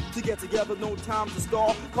time to get together, no time to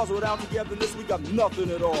stall. Cause without togetherness, we got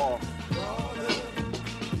nothing at all.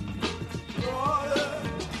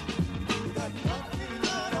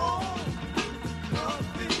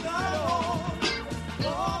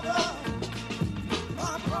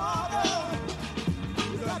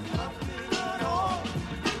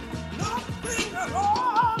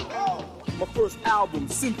 My first album,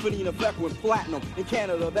 Symphony in Effect, went platinum. In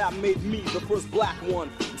Canada, that made me the first black one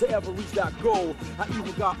to ever reach that goal. I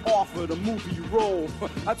even got offered a movie role.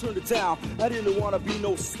 I turned it down. I didn't want to be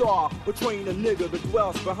no star, betraying a nigga that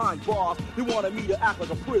dwells behind bars. They wanted me to act like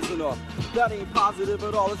a prisoner. That ain't positive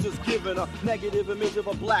at all. It's just giving a negative image of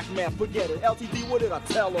a black man. Forget it. LTD, what did I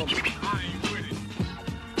tell him? I ain't with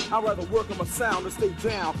it. I'd rather work on my sound and stay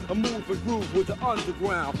down and move and groove with the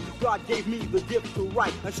underground. God gave me the gift to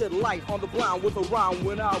write and shed light on the blind with a rhyme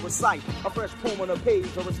when I recite a fresh poem on a page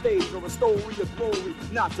or a stage or a story of glory,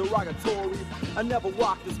 not derogatory. I never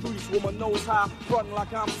walk the streets with my nose high, frontin'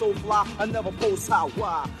 like I'm so fly. I never post high.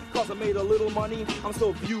 Why? Cause I made a little money. I'm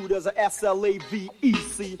still viewed as a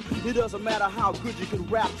SLAVEC. It doesn't matter how good you can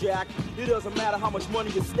rap, Jack. It doesn't matter how much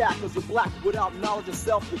money you stack, cause you're black without knowledge of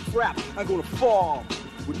self, you're trapped. I'm gonna fall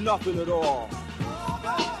with nothing at all.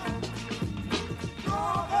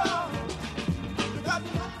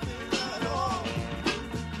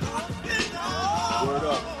 Word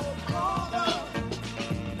up.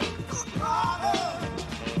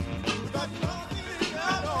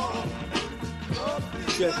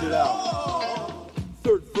 Check it out.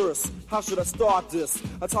 Third verse, how should I start this?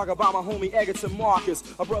 I talk about my homie Egerton Marcus,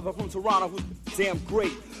 a brother from Toronto who's damn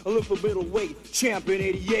great. Olympic middleweight, champion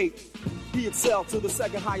 88. He excelled to the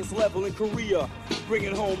second highest level in Korea,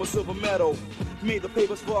 bringing home a silver medal. Made the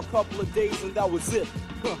papers for a couple of days and that was it.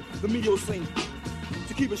 The media was saying,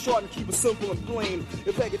 to keep it short and keep it simple and plain,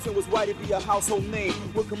 if Egerton was white, it'd be a household name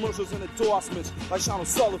with commercials and endorsements like Sean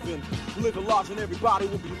O'Sullivan. Living large and everybody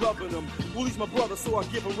will be loving him. Well, he's my brother, so I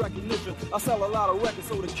give him recognition. I sell a lot of records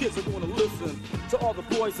so the kids are going to listen. To all the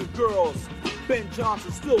boys and girls, Ben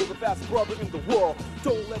Johnson still the best brother in the world.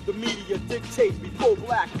 Don't let the media dictate, be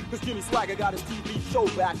pro-black, cause Jimmy Swagger got his TV show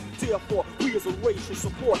back. Therefore, we as a race should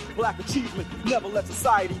support black achievement. Never let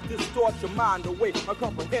society distort your mind away from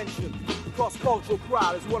comprehension. Cross-cultural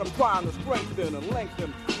pride is what I'm trying to strengthen and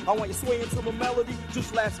lengthen. I want you swaying to my melody.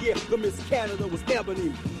 Just last year, the Miss Canada was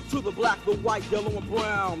ebony. To the black, the white, yellow, and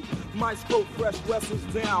brown. Maestro, fresh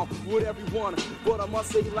Western's down with everyone. But I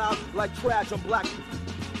must say loud, like trash, I'm black.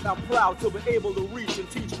 I'm proud to be able to reach and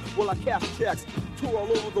teach while I cash checks. Tour all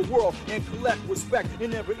over the world and collect respect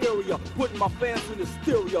in every area. Putting my fans in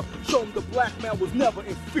hysteria. Show them the black man was never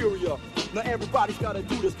inferior. Now everybody's gotta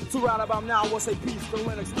do this. So right about now, I say peace to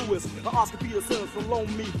Lennox Lewis, Oscar Peterson from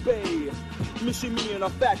Lone Me Bay, Mission Me and a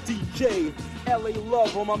fat DJ, LA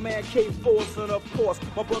Love on my man K Force, and of course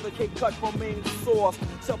my brother K Cut from Main Source,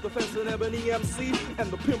 Self-Defense and Ebony MC, and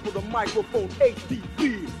the pimp of the microphone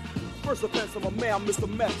HDB. First offense of my man, Mr.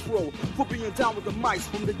 Maestro, for being down with the mics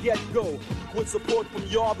from the get-go. With support from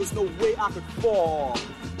y'all, there's no way I could fall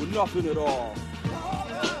with nothing at all.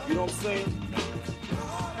 You know what I'm saying?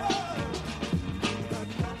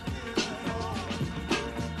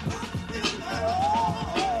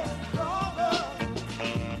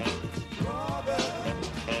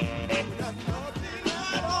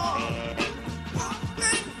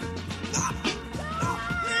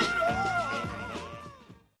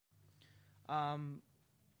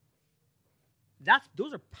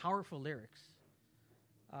 Those are powerful lyrics.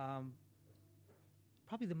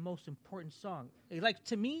 Probably the most important song. Like,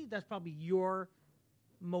 to me, that's probably your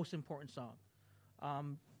most important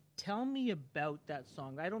song. Tell me about that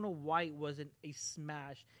song. I don't know why it wasn't a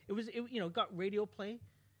smash. It got radio play.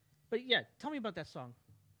 But yeah, tell me about that song.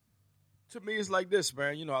 To me, it's like this,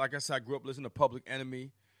 man. You know, like I said, I grew up listening to Public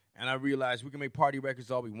Enemy, and I realized we can make party records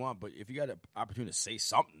all we want, but if you got an opportunity to say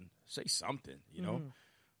something, you know? I mean,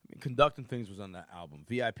 Conducting Things was on that album.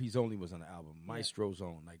 VIP's Only was on the album. Maestro's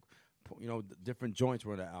Own. Like, you know, different joints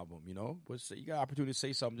were on that album, you know? But you got an opportunity to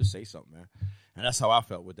say something, just say something, man. And that's how I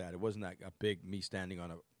felt with that. It wasn't like a big me standing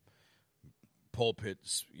on a pulpit,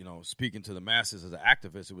 you know, speaking to the masses as an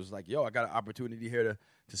activist. It was like, yo, I got an opportunity here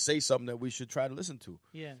to say something that we should try to listen to.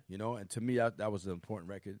 Yeah. You know, and to me, that was an important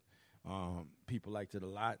record. People liked it a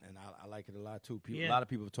lot, and I like it a lot, too. A lot of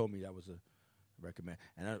people have told me that was a record, man.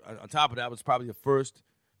 And on top of that, it was probably the first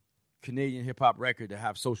Canadian hip-hop record to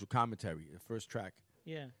have social commentary, the first track.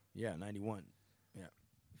 Yeah. Yeah, 91. Yeah.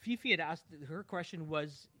 Fifi had asked, her question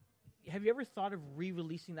was, have you ever thought of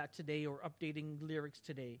re-releasing that today or updating lyrics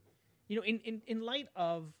today? You know, in light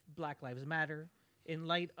of Black Lives Matter, in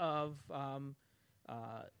light of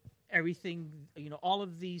everything, you know, all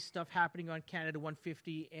of the stuff happening on Canada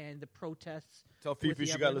 150 and the protests. Tell Fifi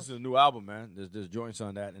she got to listen to the new album, man. There's joints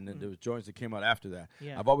on that, and then there was joints that came out after that.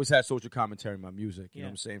 Yeah. I've always had social commentary in my music. You know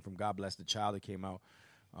what I'm saying? From God Bless the Child that came out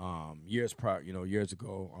years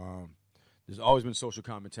ago. There's always been social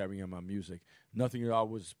commentary in my music. Nothing at all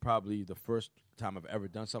was probably the first time I've ever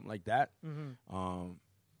done something like that.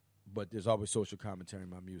 But there's always social commentary in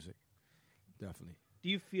my music. Definitely. Do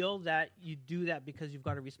you feel that you do that because you've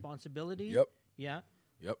got a responsibility? Yep. Yeah?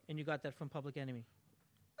 Yep. And you got that from Public Enemy?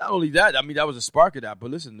 Not only that, I mean, that was a spark of that. But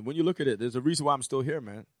listen, when you look at it, there's a reason why I'm still here,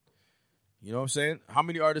 man. You know what I'm saying? How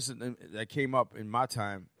many artists that came up in my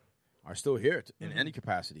time are still here in any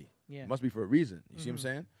capacity? Yeah. It must be for a reason. You see what I'm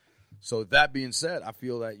saying? So that being said, I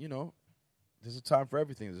feel that, you know, there's a time for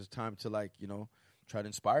everything. There's a time to try to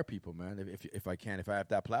inspire people, man. If I can, if I have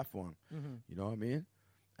that platform, you know what I mean.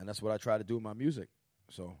 And that's what I try to do in my music.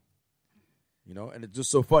 So, and it's just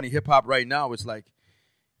so funny. Hip hop right now, it's like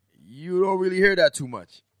you don't really hear that too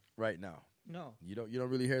much right now. No, you don't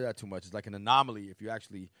really hear that too much. It's like an anomaly if you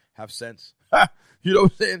actually have sense. You know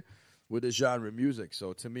what I'm saying? With this genre of music.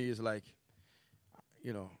 So to me, it's like,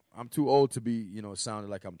 I'm too old to be, sounding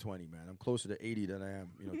like I'm 20, man. I'm closer to 80 than I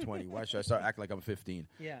am, 20. Why should I start acting like I'm 15?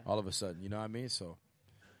 Yeah. All of a sudden, you know what I mean? So,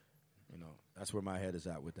 that's where my head is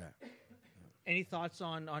at with that. Any thoughts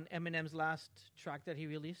on Eminem's last track that he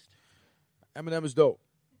released? Eminem is dope.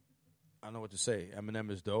 I don't know what to say.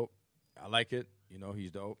 Eminem is dope. I like it.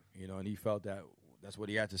 He's dope. And he felt that's what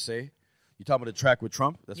he had to say. You talking about the track with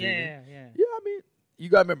Trump? That's what you mean? Yeah. Yeah, I mean,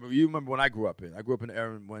 you remember when I grew up in. I grew up in the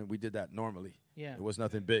era when we did that normally. Yeah. It was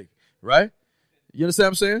nothing big, right? You understand what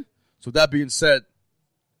I'm saying? So that being said,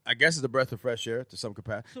 I guess it's a breath of fresh air to some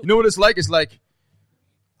capacity. You know what it's like? It's like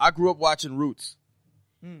I grew up watching Roots.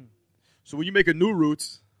 So when you make a new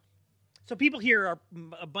Roots, so people here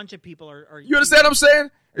a bunch of people are you understand what I'm saying?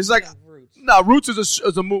 It's like Roots. Roots was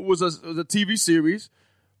a TV series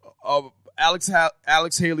of Alex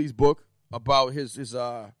Haley's book about his his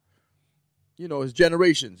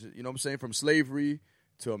generations. You know what I'm saying, from slavery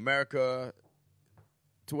to America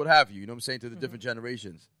to what have you. You know what I'm saying, to the different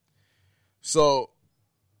generations. So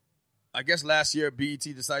I guess last year BET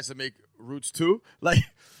decides to make Roots 2. Like,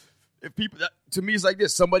 if people, to me, it's like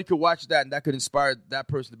this. Somebody could watch that, and that could inspire that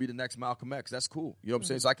person to be the next Malcolm X. That's cool. You know what I'm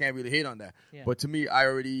saying? So I can't really hate on that. Yeah. But to me, I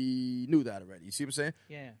already knew that already. You see what I'm saying?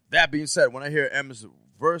 Yeah. That being said, when I hear M's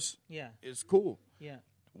verse, Yeah. it's cool. Yeah.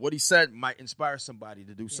 What he said might inspire somebody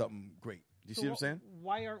to do something great. You see what I'm saying?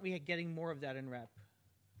 Why aren't we getting more of that in rap?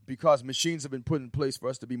 Because machines have been put in place for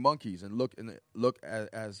us to be monkeys and look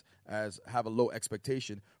as have a low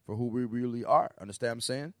expectation for who we really are. Understand what I'm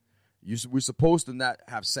saying? We're supposed to not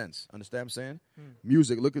have sense. Understand what I'm saying?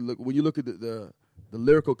 Music. Look when you look at the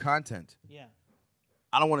lyrical content. Yeah.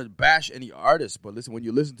 I don't want to bash any artist, but listen, when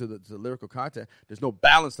you listen to the lyrical content, there's no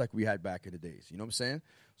balance like we had back in the days. You know what I'm saying?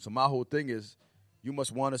 So my whole thing is, you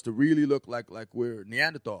must want us to really look like we're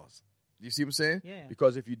Neanderthals. You see what I'm saying? Yeah.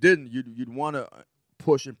 Because if you didn't, you'd want to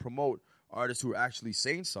push and promote artists who are actually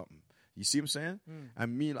saying something. You see what I'm saying? I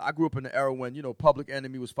mean, I grew up in the era when, Public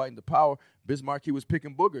Enemy was fighting the power. Bismarck, he was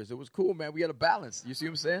picking boogers. It was cool, man. We had a balance. You see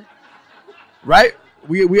what I'm saying? Right?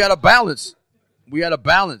 We had a balance. We had a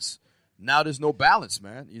balance. Now there's no balance,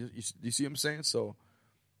 man. You see what I'm saying? So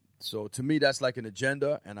to me, that's like an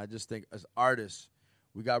agenda, and I just think as artists,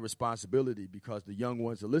 we got responsibility because the young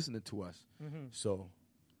ones are listening to us. So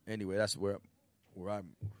anyway, that's where I'm,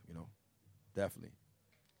 definitely.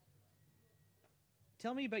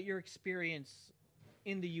 Tell me about your experience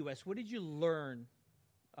in the U.S. What did you learn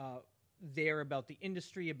there about the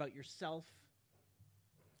industry, about yourself?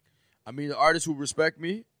 I mean, the artists who respect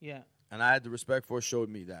me, yeah, and I had the respect for, showed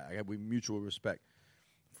me that. I had mutual respect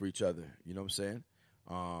for each other. You know what I'm saying?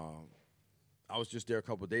 I was just there a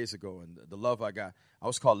couple of days ago, and the love I got, I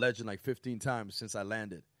was called legend like 15 times since I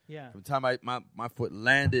landed. Yeah. From the time my foot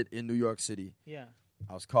landed in New York City, yeah,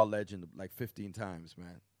 I was called legend like 15 times,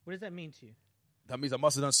 man. What does that mean to you? That means I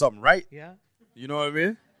must have done something right. Yeah. You know what I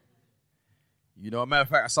mean? As a matter of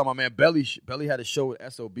fact, I saw my man Belly. Belly had a show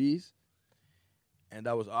with SOBs, and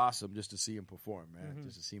that was awesome just to see him perform, man.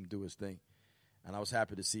 Just to see him do his thing. And I was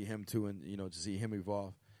happy to see him, too, and, to see him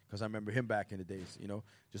evolve. Because I remember him back in the days,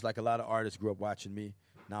 Just like a lot of artists grew up watching me,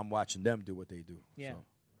 now I'm watching them do what they do. Yeah. So,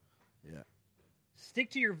 yeah. Stick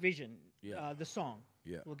to Your Vision, Yeah. The song.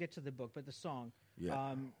 Yeah. We'll get to the book, but the song.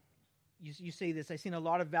 Yeah. You say this, I've seen a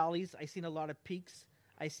lot of valleys, I've seen a lot of peaks,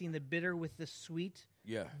 I've seen the bitter with the sweet,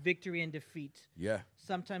 Yeah. victory and defeat. Yeah.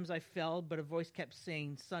 Sometimes I fell, but a voice kept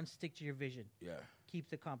saying, son, stick to your vision. Yeah.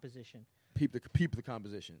 Keep the composition. Peep the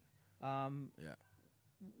composition. Yeah.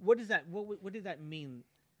 What does that? What did that mean?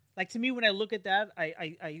 Like, to me, when I look at that,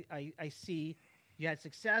 I see you had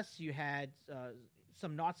success, you had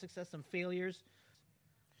some not success, some failures.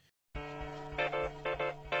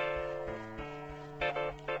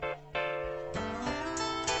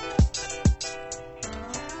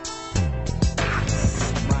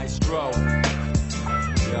 Maestro.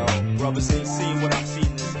 Yo, brothers ain't seen what I've seen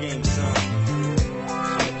in this game, son.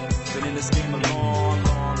 Been in this game a long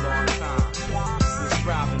time. Still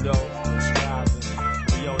striving, though.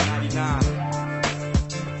 Yo, 99.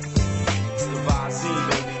 It's the Vizine,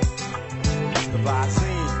 baby. It's the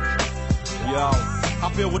Vizine. Yo, I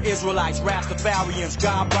filled with Israelites, Rastafarians,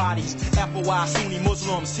 God bodies, FOI, Sunni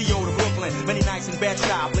Muslims, T.O. to Brooklyn. Many nights in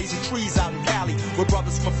Bed-Stuy, blazing trees out in Cali. With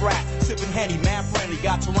brothers from frat, sipping Henny, mad friendly.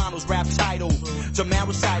 Got Toronto's rap title, Jamal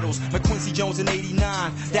recitals. McQuincy Jones in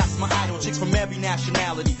 89, that's my idol. Chicks from every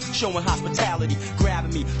nationality, showing hospitality,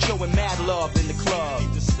 grabbing me, showing mad love in the club.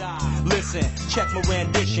 Listen, check my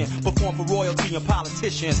rendition, perform for royalty and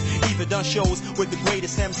politicians. Even done shows with the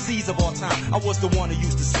greatest MCs of all time. I was the one who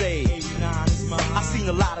used to say, I seen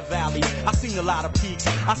a lot of valleys, I seen a lot of peaks,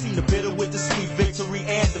 I seen the bitter with the sweet, victory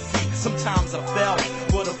and defeat. Sometimes I fell,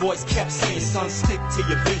 but a voice kept saying, son, stick to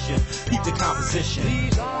your vision, keep the composition.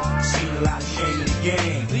 Seen a lot of shame in the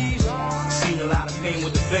game, seen a lot of pain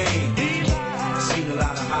with the fame, seen a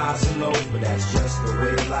lot of highs and lows, but that's just the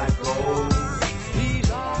way life goes.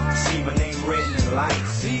 See my name written in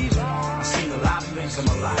lights, I've seen a lot of things in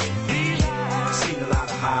my life, I've seen a lot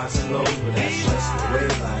of highs and lows, but that's just the way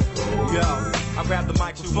life goes. Yo, I grab the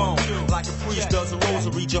microphone like a priest does a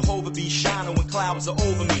rosary. Jehovah be shining when clouds are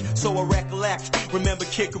over me. So I recollect, remember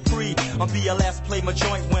Kid Capri on BLS, play my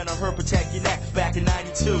joint when I heard Protect Your Neck back in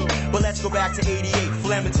 92. But let's go back to 88,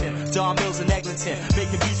 Flemington, Don Mills and Eglinton,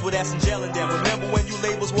 making beats with S and Gel and them. Remember when you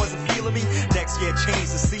labels wasn't feeling me? Next year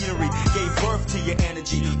changed the scenery, gave birth to your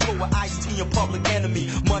energy. Throw an iced tea, your public enemy.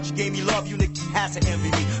 Much gave me love, you niggas had to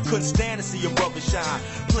envy me. Couldn't stand to see your brother shine.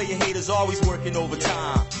 Player haters always working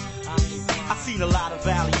overtime. I seen a lot of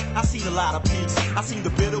valleys, I seen a lot of peaks, I seen the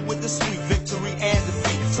bitter with the sweet, victory and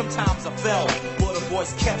defeat. Sometimes I fell, but a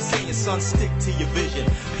voice kept saying, son, stick to your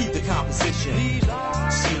vision, keep the composition.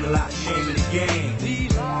 Seen a lot of shame in the game,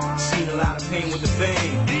 seen a lot of pain with the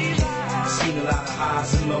fame, seen a lot of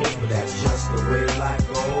highs and lows, but that's just the way life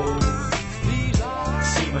goes.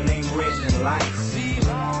 See my name written in lights,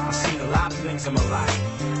 I've seen a lot of things in my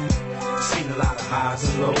life, seen a lot of highs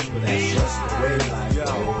and lows, but that's just the way life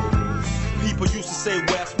goes. People used to say,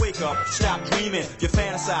 Wes, wake up, stop dreaming. You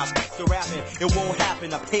fantasize, the rapping, it won't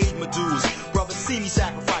happen. I paid my dues. Brother, see me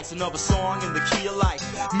sacrifice another song in the key of life.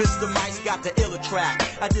 Mr. Mice got the iller track.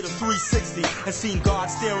 I did a 360 and seen God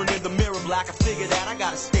staring in the mirror black. I figured that I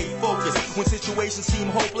gotta stay focused. When situations seem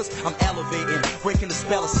hopeless, I'm elevating, breaking the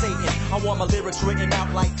spell of Satan. I want my lyrics written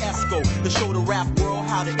out like Esco to show the rap world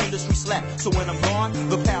how the industry slept. So when I'm gone,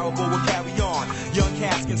 the parable will carry on. Young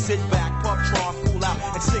cats can sit back, pop Tron, cool out,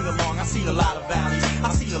 and sing along. I seen a lot of valleys,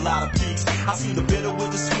 I seen a lot of peaks, I seen the bitter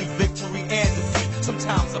with the sweet, victory and defeat.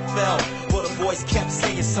 Sometimes I fell, but a voice kept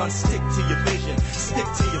saying, son, stick to your vision, stick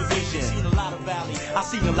to your vision. Seen a lot of valleys, I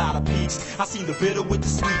seen a lot of peaks, I seen the bitter with the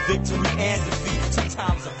sweet, victory and defeat.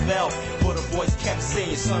 Sometimes I fell, but a voice kept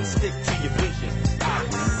saying, son, stick to your vision.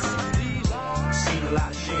 Seen a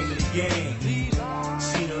lot of shame in the game,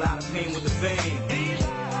 seen a lot of pain with the fame,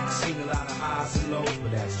 seen a lot of highs and lows,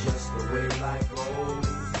 but that's just the way life goes.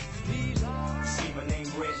 See my name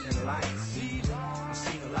written in lights, I've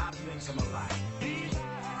seen a lot of things in my life,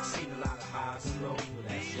 I've seen a lot of highs and lows, but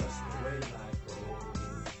that's just the way life goes.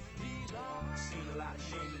 Seen a lot of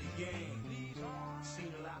shame in the game,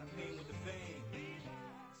 seen a lot of pain with the fame.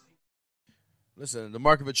 Listen, the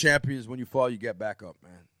mark of a champion is when you fall, you get back up,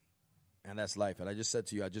 man. And that's life. And I just said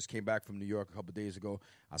to you, I just came back from New York a couple of days ago.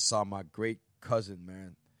 I saw my great cousin,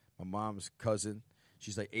 man, my mom's cousin.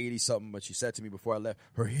 She's like 80-something, but she said to me before I left,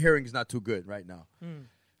 her hearing's not too good right now.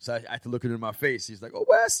 So I had to look at her in my face. She's like, oh,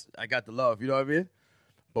 Wes, I got the love. You know what I mean?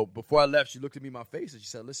 But before I left, she looked at me in my face and she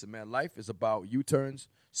said, listen, man, life is about U-turns,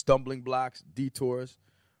 stumbling blocks, detours.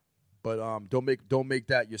 But don't make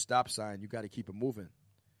that your stop sign. You got to keep it moving.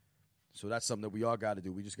 So that's something that we all got to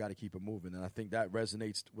do. We just got to keep it moving. And I think that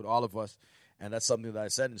resonates with all of us. And that's something that I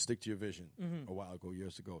said, and stick to your vision a while ago,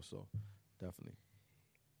 years ago. So definitely.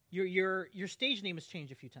 Your stage name has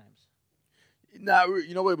changed a few times. Nah,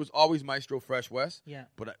 you know what? It was always Maestro Fresh West. Yeah.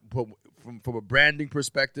 But from a branding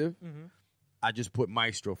perspective, I just put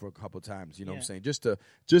Maestro for a couple of times. You know what I'm saying? Just to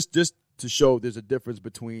show there's a difference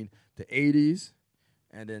between the 80s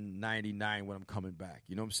and then 99 when I'm coming back.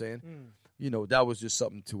 You know what I'm saying? You know, that was just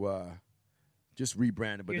something to just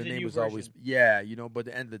rebrand it. But Here's the a name new was version. always, you know, but at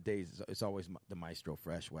the end of the day, it's always the Maestro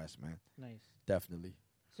Fresh West, man. Nice. Definitely.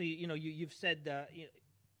 So, you've said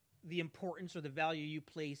the importance or the value you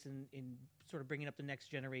place in sort of bringing up the next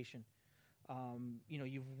generation.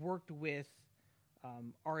 You've worked with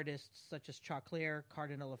artists such as Choclair,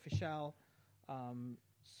 Cardinal Official,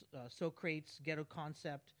 Socrates, Ghetto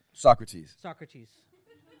Concept. Socrates.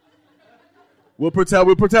 We'll pretend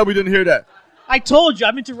we didn't hear that. I told you,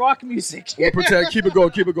 I'm into rock music. We'll pretend. Keep it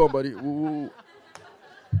going, buddy. Ooh.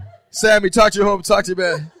 Sammy, talk to your home. Talk to your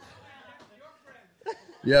man.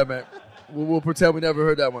 Yeah, man. We'll pretend we never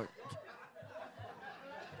heard that one.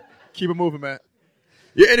 Keep it moving, man.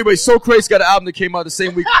 Yeah, anyway, So Crazy got an album that came out the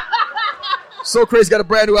same week. So Crazy got a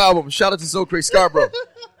brand new album. Shout out to So Crazy Scarborough.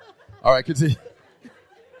 All right, continue.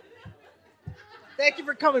 Thank you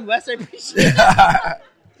for coming, Wes. I appreciate it.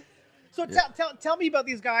 So tell me about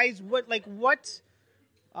these guys.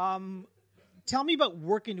 Tell me about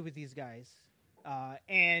working with these guys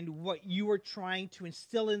and what you were trying to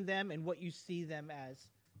instill in them and what you see them as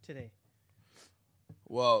today.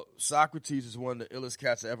 Well, Socrates is one of the illest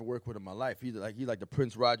cats I ever worked with in my life. He's like the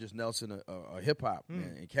Prince Rogers Nelson of hip hop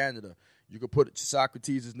man in Canada. You could put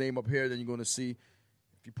Socrates' name up here, then you're going to see,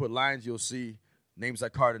 if you put lines, you'll see names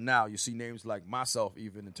like Cardinal. You see names like myself,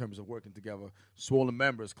 even in terms of working together. Swollen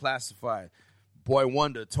Members, Classified, Boy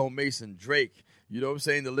Wonder, Tone Mason, Drake. You know what I'm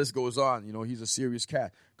saying? The list goes on. You know, he's a serious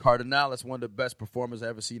cat. Cardinal is one of the best performers I've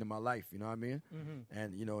ever seen in my life. You know what I mean? Mm-hmm.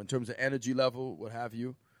 And, you know, in terms of energy level, what have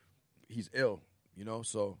you, he's ill. You know,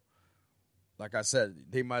 so like I said,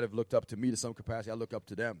 they might have looked up to me to some capacity. I look up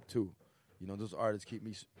to them too. You know, those artists keep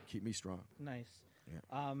me strong. Nice.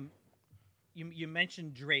 Yeah. You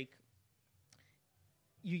mentioned Drake.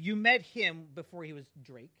 You met him before he was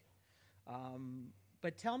Drake.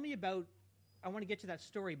 But tell me about. I want to get to that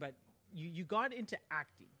story, but you got into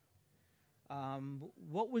acting.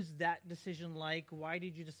 What was that decision like? Why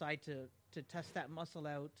did you decide to test that muscle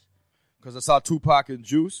out? Because I saw Tupac and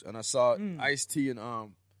Juice, and I saw Ice-T in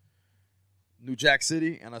New Jack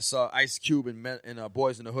City, and I saw Ice Cube in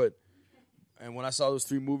Boys in the Hood. And when I saw those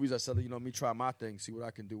three movies, I said, you know, let me try my thing, see what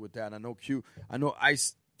I can do with that. And I know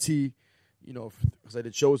Ice-T, you know, because I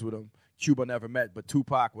did shows with him. Cube I never met, but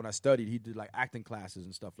Tupac, when I studied, he did like acting classes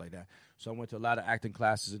and stuff like that. So I went to a lot of acting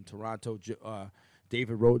classes in Toronto.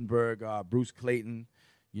 David Rodenberg, Bruce Clayton,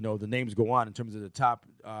 you know, the names go on in terms of the top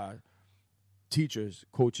teachers,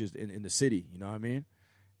 coaches in the city, you know what I mean?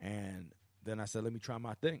 And then I said, let me try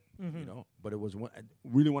my thing, you know? But it was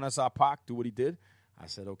when I saw Pac do what he did, I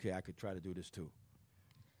said, okay, I could try to do this too.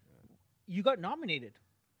 You got nominated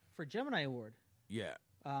for Gemini Award. Yeah.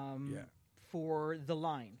 For The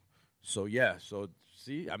Line. So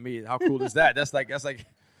see, I mean, how cool is that? That's like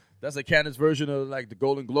Canada's version of like the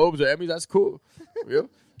Golden Globes or Emmys. That's cool. Yeah.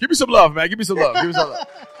 Give me some love, man. Give me some love.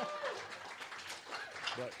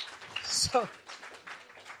 So,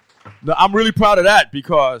 no, I'm really proud of that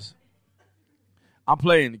because I'm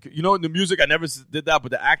playing. You know, in the music, I never did that, but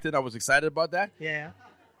the acting, I was excited about that. Yeah.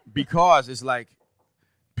 Because it's like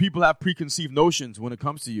people have preconceived notions when it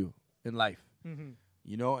comes to you in life. Mm-hmm.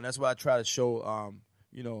 You know, and that's why I try to show,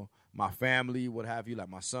 you know, my family, what have you, like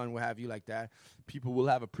my son, what have you, like that. People will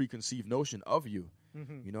have a preconceived notion of you.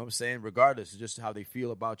 Mm-hmm. You know what I'm saying? Regardless, it's just how they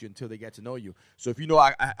feel about you until they get to know you. So if you know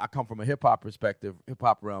I come from a hip-hop perspective,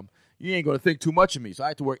 hip-hop realm, you ain't going to think too much of me. So I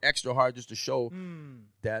had to work extra hard just to show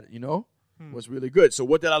that, you know, was really good. So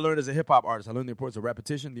what did I learn as a hip-hop artist? I learned the importance of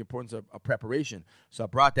repetition, the importance of preparation. So I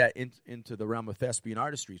brought that into the realm of thespian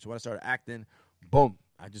artistry. So when I started acting, boom,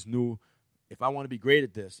 I just knew if I want to be great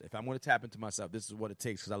at this, if I want to tap into myself, this is what it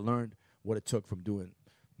takes because I learned what it took from doing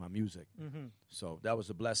my music. Mm-hmm. So that was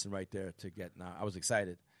a blessing right there to get. Now I was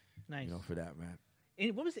excited, nice, you know, for that, man.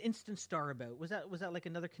 And what was Instant Star about? Was that like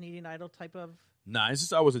another Canadian Idol type of? Nah, Instant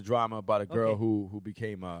Star was a drama about a girl who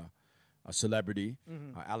became a celebrity.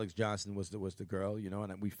 Mm-hmm. Alex Johnson was the girl, you know,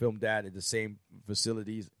 and we filmed that at the same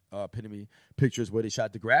facilities, Epitome Pictures, where they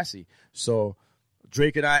shot Degrassi. So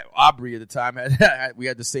Drake and Aubrey at the time we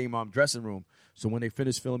had the same dressing room. So when they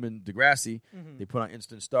finished filming Degrassi, they put on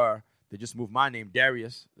Instant Star. They just moved my name,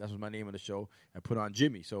 Darius. That was my name on the show, and put on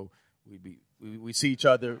Jimmy. So we see each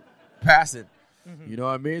other passing. You know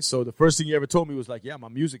what I mean? So the first thing he ever told me was like, "Yeah, my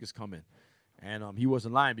music is coming," and he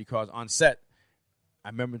wasn't lying because on set, I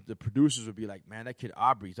remember the producers would be like, "Man, that kid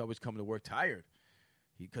Aubrey, he's always coming to work tired."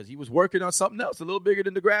 Because he was working on something else a little bigger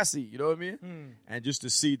than Degrassi. You know what I mean? And just to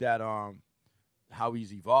see that how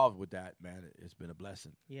he's evolved with that, man, it's been a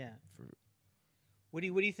blessing. Yeah. What do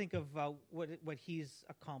you think of what he's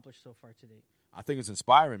accomplished so far today? I think it's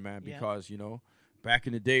inspiring, man, because, you know, back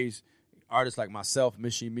in the days, artists like myself,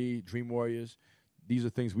 Michie Me, Dream Warriors, these are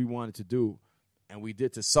things we wanted to do, and we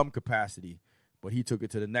did to some capacity, but he took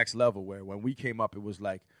it to the next level where when we came up, it was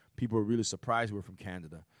like people were really surprised we were from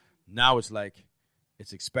Canada. Now it's like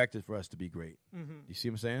it's expected for us to be great. You see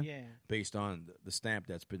what I'm saying? Yeah. Based on the stamp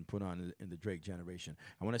that's been put on in the Drake generation.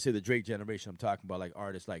 And when I say the Drake generation, I'm talking about like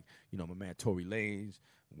artists like, you know, my man Tory Lanez,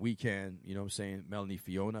 Weeknd, you know what I'm saying, Melanie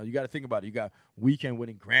Fiona. You got to think about it. You got Weeknd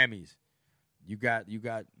winning Grammys. You got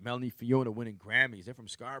Melanie Fiona winning Grammys. They're from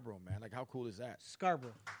Scarborough, man. Like, how cool is that?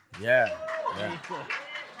 Scarborough. Yeah.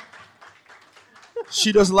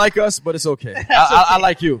 She doesn't like us, but it's okay. I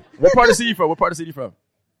like you. What part of the city you from?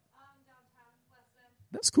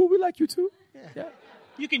 That's cool. We like you too. Yeah.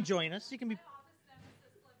 You can join us. You can be.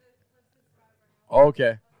 Oh,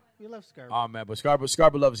 okay. We love Scarborough. Oh, man, but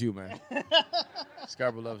Scarborough loves you, man.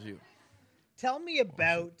 Scarborough loves you. Tell me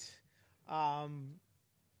about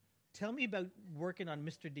working on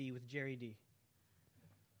Mr. D with Jerry D.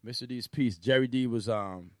 Mr. D's piece. Jerry D was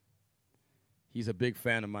he's a big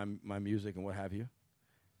fan of my music and what have you.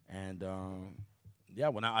 And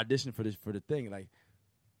when I auditioned for the thing, like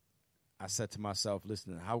I said to myself,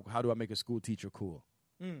 listen, how do I make a school teacher cool?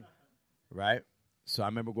 Right? So I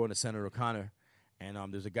remember going to Senator O'Connor, and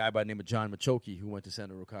there's a guy by the name of John Machoki who went to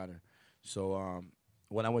Senator O'Connor. So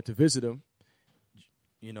when I went to visit him,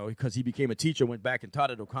 you know, because he became a teacher, went back and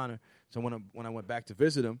taught at O'Connor. So when I went back to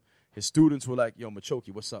visit him, his students were like, yo,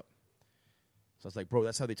 Machoki, what's up? So I was like, bro,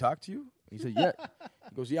 that's how they talk to you? And he said, yeah.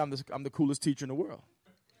 He goes, yeah, I'm the coolest teacher in the world.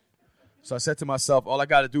 So I said to myself, all I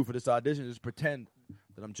got to do for this audition is pretend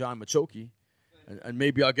that I'm John Machoki, and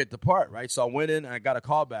maybe I'll get the part, right? So I went in, and I got a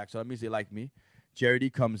call back, so that means they like me. Jerry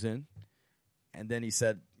D comes in, and then he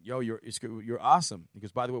said, yo, you're awesome. He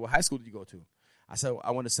goes, by the way, what high school did you go to? I said,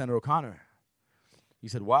 I went to Senator O'Connor. He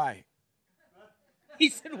said, why? He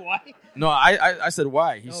said, why? No, I said,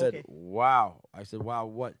 why? He said, okay. Wow. I said, wow,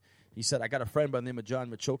 what? He said, I got a friend by the name of John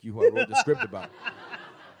Machoki who I wrote the script about.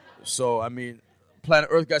 So, I mean, planet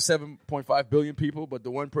Earth got 7.5 billion people, but the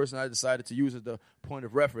one person I decided to use as the point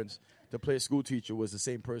of reference to play a school teacher was the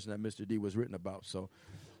same person that Mr. D was written about. So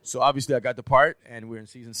obviously I got the part, and we're in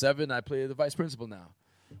season 7. I play the vice principal now.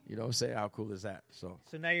 You know, say how cool is that? So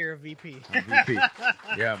now you're a VP. I'm VP.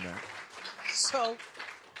 Yeah, man. So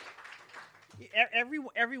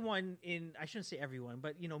everyone in, I shouldn't say everyone,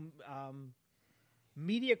 but you know,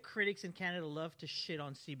 media critics in Canada love to shit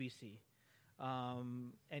on CBC.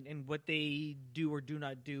 And what they do or do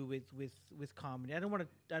not do with comedy. I don't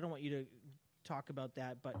want you to talk about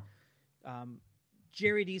that, but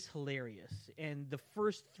Jerry D's hilarious, and the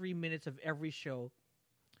first 3 minutes of every show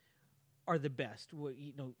are the best.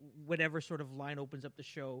 You know, whatever sort of line opens up the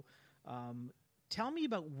show. Tell me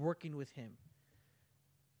about working with him.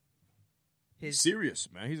 He's serious,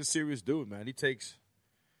 man. He's a serious dude, man. He takes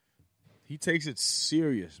it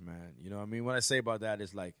serious, man. You know what I mean? What I say about that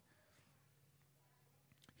is like,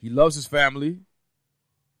 he loves his family.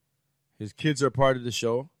 His kids are part of the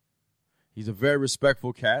show. He's a very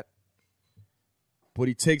respectful cat. But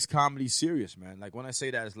he takes comedy serious, man. Like, when I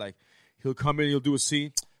say that, it's like, he'll come in, he'll do a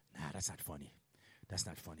scene. Nah, that's not funny. That's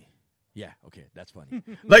not funny. Yeah, okay, that's funny.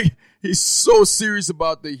 Like, he's so serious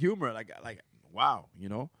about the humor. Like, wow, you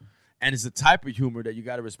know? And it's the type of humor that you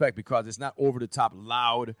got to respect, because it's not over the top,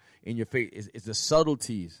 loud, in your face. It's the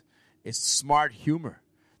subtleties. It's smart humor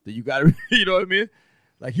that you got to, you know what I mean?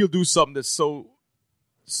 Like, he'll do something that's so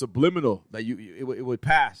subliminal that it would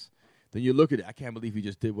pass. Then you look at it, I can't believe he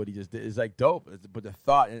just did what he just did. It's like dope. But the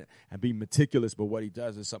thought and being meticulous about what he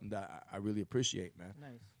does is something that I really appreciate, man.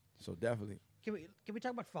 Nice. So definitely. Can we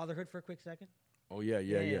talk about fatherhood for a quick second? Oh,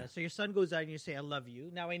 yeah. So your son goes out and you say, I love you.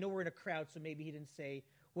 Now, I know we're in a crowd, so maybe he didn't say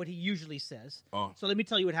what he usually says. Oh. So let me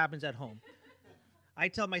tell you what happens at home. I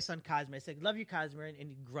tell my son Cosmo, I say, love you, Cosmo, and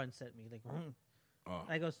he grunts at me. Like, Oh.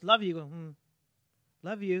 I goes, love you.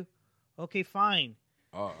 Love you. Okay, fine.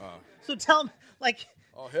 Oh. So tell him, like...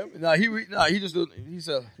 Oh, him? He just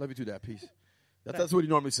said, love you too, that piece. That's what he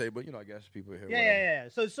normally say, but, you know, I guess people hear Yeah.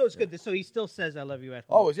 So it's good. So he still says, I love you at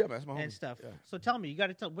home. Always, yeah, man. That's my homie. And stuff. Yeah. So tell me, you got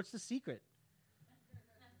to tell, what's the secret?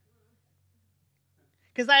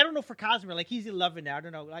 Because I don't know for Cosmo, like, he's 11 now. I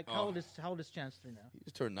don't know. Like, how old is Chancellor now? He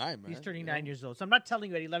just turned 9, man. He's turning 9 years old. So I'm not telling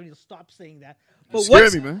you at 11, you'll stop saying that. But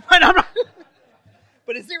scare me, man.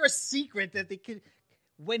 But is there a secret that they could,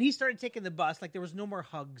 when he started taking the bus, like, there was no more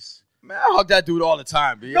hugs? Man, I hug that dude all the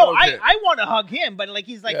time, B. No, I want to hug him, but like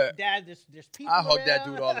he's like, yeah. Dad, there's people. I hug around. that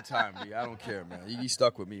dude all the time, B. I don't care, man. He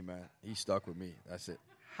stuck with me, man. He stuck with me. That's it.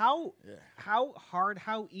 How hard,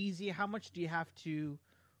 how easy, how much do you have to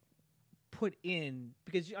put in?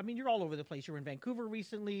 Because I mean, you're all over the place. You were in Vancouver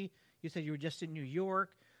recently. You said you were just in New York.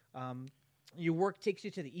 Your work takes you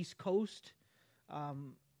to the East Coast.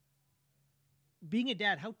 Being a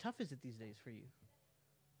dad, how tough is it these days for you?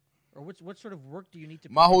 Or what sort of work do you need to?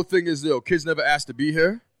 My whole thing is, kids never asked to be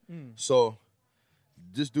here, so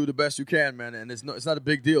just do the best you can, man. And it's not a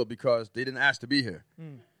big deal because they didn't ask to be here.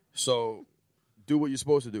 So do what you're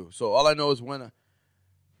supposed to do. So all I know is when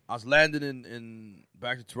I was landing in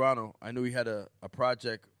back to Toronto, I knew he had a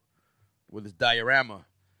project with his diorama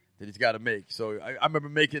that he's got to make. So I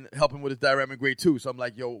remember helping with his diorama in grade 2. So I'm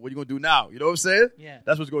like, yo, what are you gonna do now? You know what I'm saying? Yeah.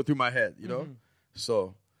 That's what's going through my head. You know,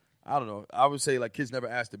 so. I don't know. I would say, like, kids never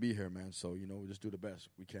asked to be here, man. So, you know, we just do the best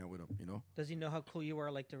we can with them, you know? Does he know how cool you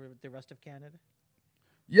are, like, the rest of Canada?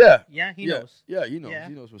 Yeah. Yeah, he knows. Yeah, he knows. Yeah.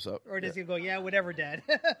 He knows what's up. Or does he go, yeah, whatever, Dad?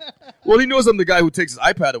 Well, he knows I'm the guy who takes his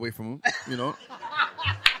iPad away from him, you know?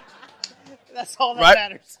 That's all that Right?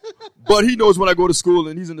 matters. But he knows when I go to school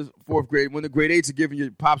and he's in the 4th grade, when the grade 8s are giving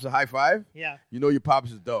your pops a high five, Yeah. you know your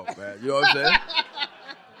pops is dope, man. You know what I'm saying?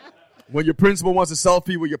 When your principal wants a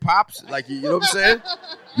selfie with your pops, like, you know what I'm saying?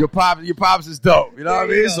 Your pops is dope. You know what I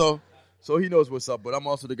mean? So he knows what's up. But I'm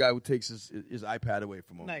also the guy who takes his iPad away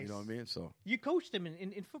from him. Nice. You know what I mean? So You coached him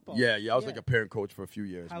in football. yeah, I was like a parent coach for a few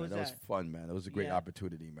years, How man. was That was that? fun, man. That was a great Yeah.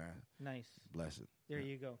 opportunity, man. Nice. Bless it. There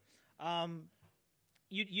you go.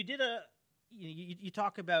 You did you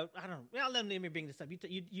talk about, I don't know. Well, let me bring this up.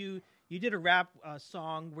 You did a rap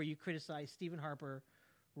song where you criticized Stephen Harper,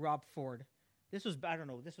 Rob Ford. This was back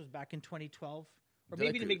in 2012, or Did I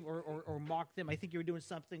maybe to make or mock them. I think you were doing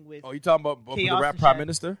something with. Oh, you talking about the Chaos rap and prime Shaq.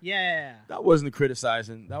 minister? Yeah. That wasn't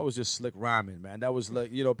criticizing. That was just slick rhyming, man. That was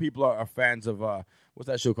like, people are fans of what's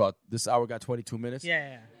that show called? This Hour Got 22 Minutes.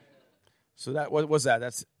 Yeah. So that what was that?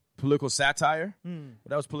 That's political satire.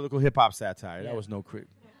 That was political hip hop satire. Yeah. That was no crit.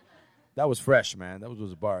 That was fresh, man. That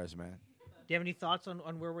was bars, man. Do you have any thoughts on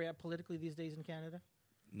where we're at politically these days in Canada?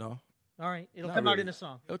 No, All right, it'll Not come out really. in a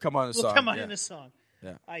song. it'll come on a song. It'll come out yeah. in a song.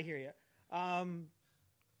 Yeah. I hear you.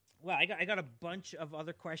 Well, I got a bunch of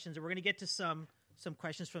other questions, and we're gonna get to some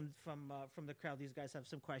questions from the crowd. These guys have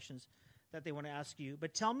some questions that they want to ask you.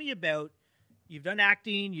 But tell me about, you've done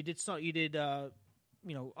acting, you did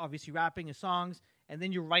obviously rapping and songs, and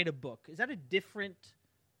then you write a book. Is that a different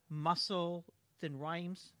muscle than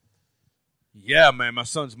rhymes? Yeah, man. My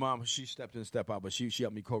son's mom, she stepped in, stepped out, but she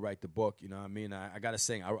helped me co-write the book. You know what I mean? I got to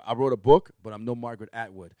sing. I wrote a book, but I'm no Margaret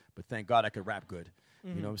Atwood. But thank God I could rap good.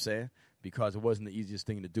 You know what I'm saying? Because it wasn't the easiest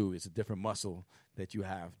thing to do. It's a different muscle that you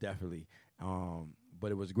have, definitely.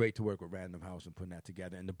 But it was great to work with Random House and putting that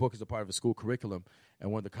together. And the book is a part of a school curriculum.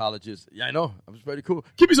 And one of the colleges, yeah, I know. It was pretty cool.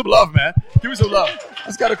 Give me some love, man. Give me some love.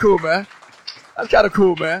 That's kind of cool, man.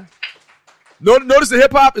 Notice the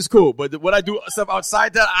hip hop is cool, but when I do stuff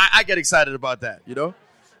outside that, I get excited about that. You know,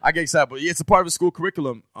 I get excited. But it's a part of a school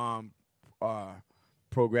curriculum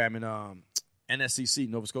program in NSCC,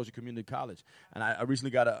 Nova Scotia Community College, and I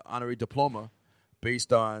recently got an honorary diploma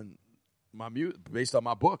based on my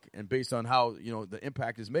book and based on how the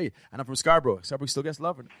impact is made. And I'm from Scarborough. Scarborough still gets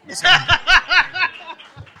love.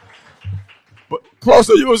 But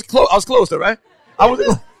closer, I was closer, right? I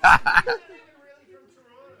was.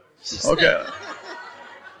 Okay.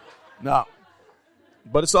 No.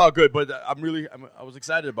 But it's all good. But I was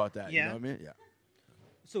excited about that. Yeah. You know what I mean? Yeah.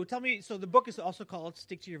 So tell me, the book is also called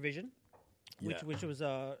Stick to Your Vision, which Yeah. was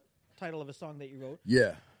a title of a song that you wrote.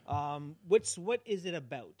 Yeah. What is it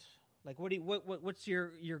about? Like, what's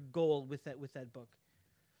your goal with that book?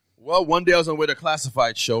 Well, one day I was on the way to a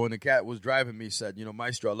classified show, and the cat was driving me. Said,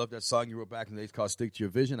 Maestro, I love that song you wrote back in the days called Stick to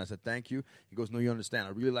Your Vision. I said, thank you. He goes, no, you understand.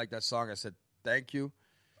 I really like that song. I said, thank you.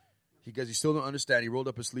 He goes, you still don't understand. He rolled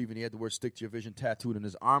up his sleeve, and he had the word Stick to Your Vision tattooed in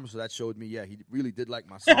his arm, so that showed me, yeah, he really did like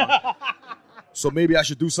my song. So maybe I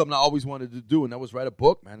should do something I always wanted to do, and that was write a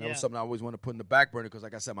book, man. That was something I always wanted to put in the back burner because,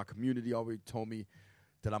 like I said, my community already told me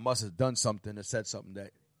that I must have done something or said something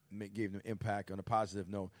that gave them impact on a positive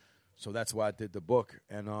note. So that's why I did the book.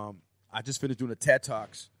 And I just finished doing the TED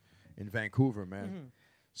Talks in Vancouver, man. Mm-hmm.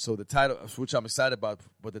 So the title, which I'm excited about,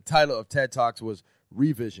 but the title of TED Talks was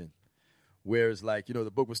Revision. Whereas, like, the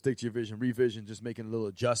book was Stick to Your Vision, Revision, just making little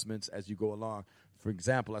adjustments as you go along. For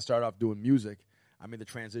example, I started off doing music. I made the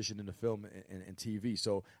transition into film and TV,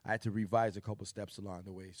 so I had to revise a couple steps along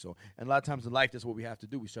the way. So, and a lot of times in life, that's what we have to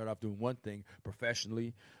do. We start off doing one thing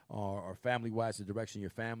professionally or family-wise, the direction of your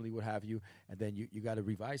family, what have you, and then you got to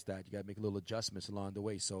revise that. You got to make little adjustments along the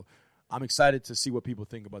way. So I'm excited to see what people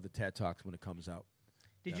think about the TED Talks when it comes out.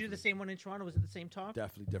 Did you do the same one in Toronto? Was it the same talk?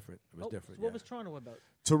 Definitely different. It was different. So what was Toronto about?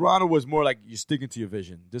 Toronto was more like you're sticking to your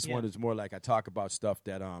vision. This one is more like I talk about stuff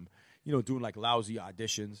that, doing like lousy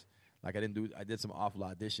auditions. Like I did some awful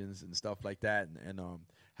auditions and stuff like that, and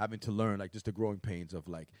having to learn like just the growing pains of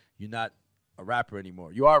like you're not a rapper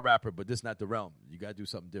anymore. You are a rapper, but this is not the realm. You got to do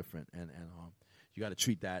something different, and you got to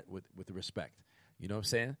treat that with respect. You know what I'm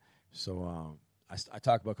saying? So I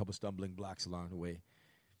talk about a couple stumbling blocks along the way.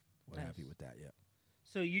 We're happy with that, yeah.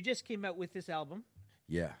 So you just came out with this album.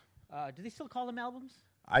 Yeah. Do they still call them albums?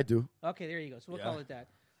 I do. Okay, there you go. So we'll call it that.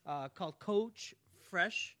 Called Coach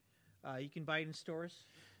Fresh. You can buy it in stores.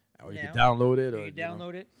 Or you can download it. You can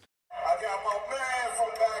download it. I got my man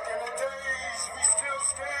from back in the days. We still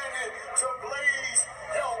standing to blaze.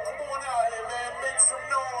 Yo, come on out here, man. Make some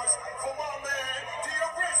noise for my man, the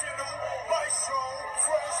original Maestro,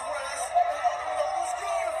 Fresh West. You know what's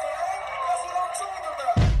good, man. That's what I'm talking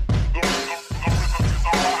about.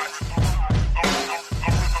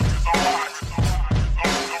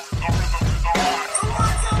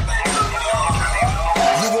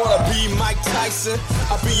 You wanna be Mike Tyson? Tyson.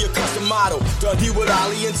 I'll be your custom model. Dundee with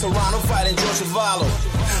Ali in Toronto, fighting George Cavallo.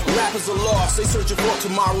 Rappers are lost, they searching for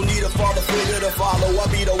tomorrow. Need a father figure to follow. I'll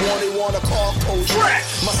be the one they wanna call Coach.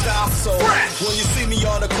 My style so when you see me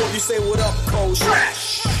on the court, you say what up, Coach.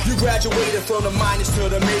 You graduated from the minors to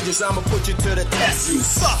the majors. I'ma put you to the test. You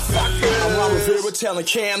suck. I'm Ron Rivera telling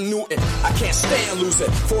Cam Newton, I can't stand losing.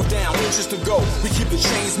 4th down, inches to go. We keep the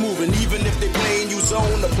chains moving, even if they playing you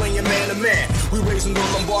zone or playing man to man. We raising the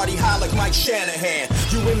Lombardi high like Mike Shanahan.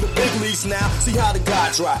 You in the big leagues now, see how the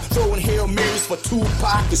guys drive. Throwing Hail Marys for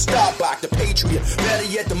Tupac, the Starbuck, the Patriot. Better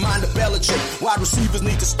yet, the mind of Belichick. Wide receivers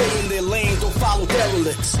need to stay in their lane, don't follow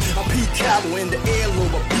derelicts. I'm Pete Carroll in the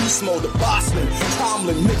heirloom, a beast mode, the Bossman.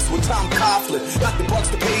 Tomlin mixed with Tom Coughlin. Got the bucks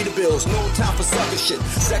to pay the bills, no time for sucker shit.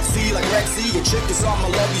 Sexy like Rexy, your chick is on my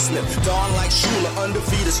lovey slip. Dawn like Shula,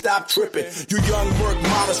 undefeated, stop tripping. You young Merc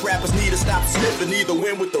modest rappers need to stop sniffing. Either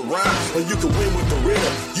win with the rhyme, or you can win with the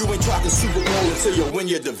rhythm. You ain't talking Super Bowl until you win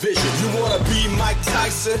your division. You wanna be Mike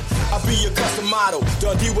Tyson? I'll be your custom model.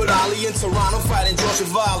 Dundee with Ali in Toronto, fighting George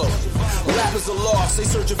Cavallo. Rappers are lost, they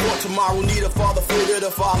searching for tomorrow. Need a father figure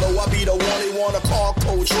to follow. I'll be the one they wanna call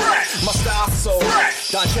Coach. My style so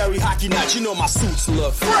Don Cherry Hockey Night, you know my suits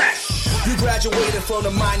look fresh. You graduated from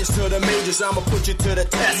the minors to the majors. I'ma put you to the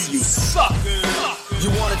test. You suck. You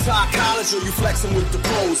wanna talk college or you flexing with the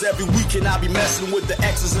pros? Every weekend I'll be messing with the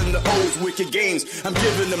X's and the O's. Wicked games, I'm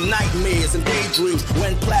giving them nightmares and daydreams.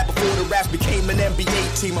 When Platt before the Raps became an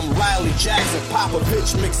NBA team. I'm Riley Jackson,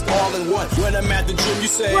 Popovich mixed all in one. When I'm at the gym, you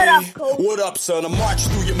say, What up, coach? What up, son? I march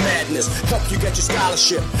through your madness. Help you get your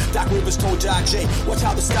scholarship. Doc Rivers told John Jay, watch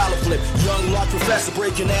how the scholar flip. Young law professor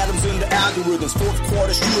breaking atoms into algorithms. 4th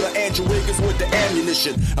quarter shooter, Andrew Wiggins with the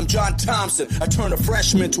ammunition. I'm John Thompson. I turn a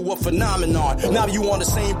freshman to a phenomenon. Now you on the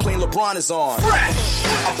same plane LeBron is on. Fresh!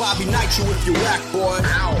 I'll Bobby Knight you if you whack, boy.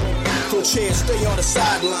 Ow. Throw chairs, stay on the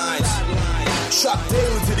sidelines. Chuck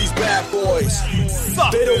Daly to these bad boys.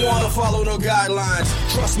 They don't wanna follow no guidelines.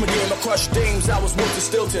 Trust my game, I crushed dames, I was Wilton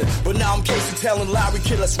Stilton. But now I'm Casey telling Larry,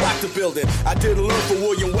 kid, let's rock the building. I didn't learn from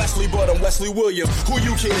William Wesley, but I'm Wesley Williams. Who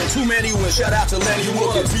you kidding? Too many wins. Shout out to Lenny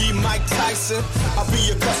Wilkins. Be Mike Tyson, I'll be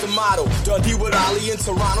your custom model. Dundee with Ali in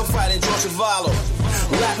Toronto, fighting George Cavallo.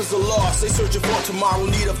 Rappers are lost, they searching for tomorrow.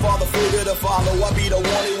 Need a father figure to follow. I'll be the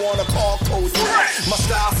one they wanna call Coach. My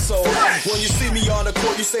style so when you see me on the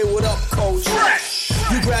court, you say what up, Coach.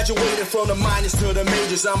 You graduated from the minors to the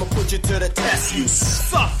majors. I'ma put you to the test. You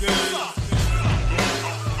suck.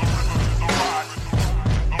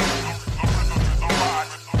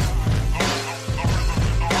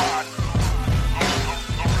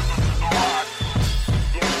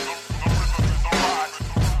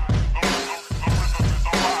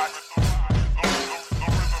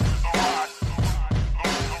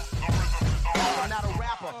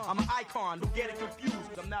 Don't get it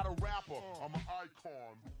confused. I'm not a rapper. I'm an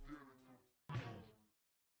icon.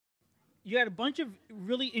 You had a bunch of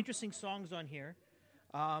really interesting songs on here.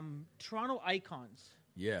 Toronto Icons.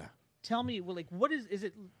 Yeah. Tell me, well, like, what is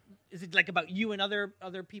it? Is it like about you and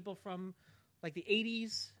other people from like the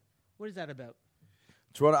 '80s? What is that about?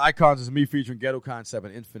 Toronto Icons is me featuring Ghetto Concept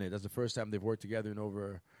and Infinite. That's the first time they've worked together in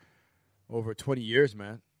over 20 years,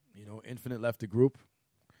 man. You know, Infinite left the group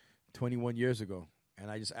 21 years ago. And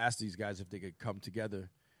I just asked these guys if they could come together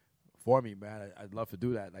for me, man. I'd love to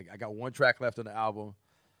do that. Like, I got one track left on the album.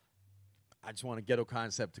 I just want a Ghetto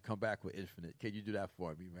Concept to come back with Infinite. Can you do that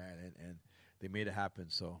for me, man? And they made it happen.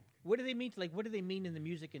 So, what do they mean? What do they mean in the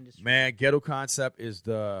music industry? Man, Ghetto Concept is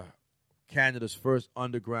Canada's first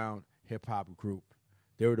underground hip hop group.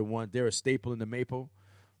 They were the one. They're a staple in the Maple.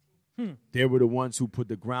 They were the ones who put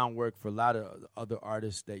the groundwork for a lot of other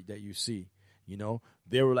artists that you see. You know,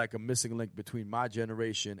 they were like a missing link between my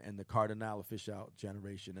generation and the Cardinal Official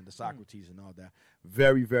generation and the Socrates and all that.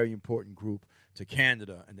 Very, very important group to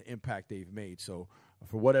Canada and the impact they've made. So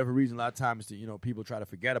for whatever reason, a lot of times, people try to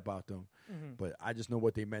forget about them. Mm-hmm. But I just know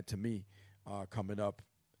what they meant to me coming up.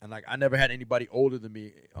 And, like, I never had anybody older than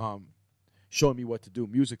me showing me what to do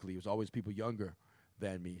musically. It was always people younger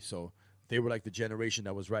than me. So they were like the generation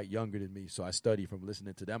that was younger than me. So I studied from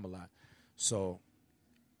listening to them a lot. So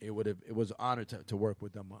it was an honor to work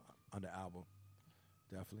with them on the album,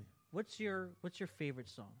 definitely. What's your favorite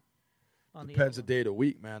song on the album? Depends the day of the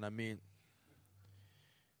week, man. I mean,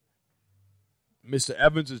 Mr.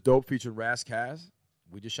 Evans is dope, featuring Ras Kass.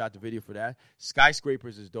 We just shot the video for that.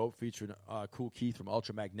 Skyscrapers is dope, featuring Kool Keith from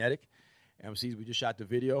Ultramagnetic. MCs, we just shot the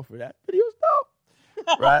video for that. Video's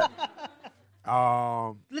dope, right?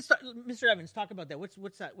 Let's start, Mr. Evans. Talk about that.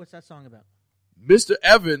 What's that song about? Mr.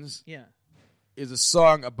 Evans. Yeah. Is a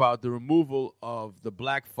song about the removal of the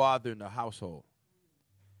black father in the household.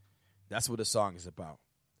 That's what the song is about.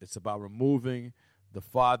 It's about removing the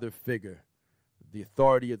father figure, the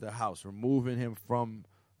authority of the house, removing him from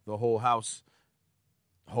the whole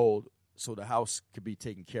household so the house could be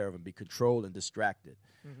taken care of and be controlled and distracted.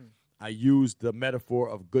 Mm-hmm. I used the metaphor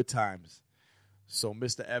of good times. So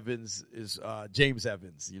Mr. Evans is James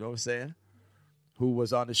Evans, you know what I'm saying? Who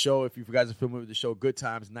was on the show, if you guys are familiar with the show, Good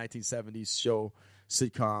Times, 1970s show,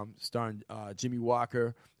 sitcom, starring Jimmy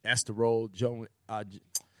Walker, Esther Roll, John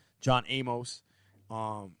Amos.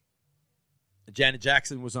 Janet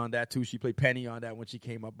Jackson was on that, too. She played Penny on that when she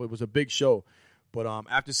came up. But it was a big show. But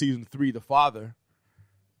after season 3, the father,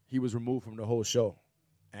 he was removed from the whole show.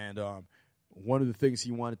 And one of the things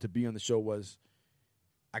he wanted to be on the show was,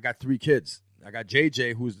 I got 3 kids. I got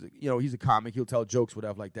JJ, who's, he's a comic. He'll tell jokes,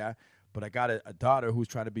 whatever like that. But I got a daughter who's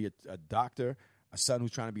trying to be a doctor, a son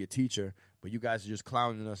who's trying to be a teacher. But you guys are just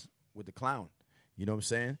clowning us with the clown. You know what I'm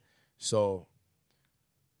saying? So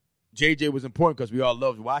JJ was important because we all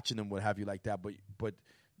loved watching him, what have you like that. But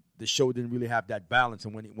the show didn't really have that balance.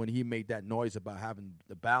 And when he made that noise about having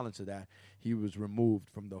the balance of that, he was removed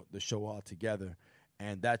from the show altogether.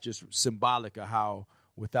 And that's just symbolic of how,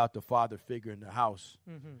 without the father figure in the house,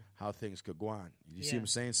 how things could go on. You see what I'm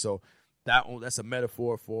saying? So that's a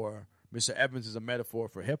metaphor for Mr. Evans is a metaphor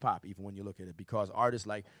for hip hop, even when you look at it, because artists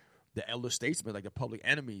like the Elder Statesmen, like the Public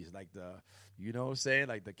Enemies, like the, you know what I'm saying,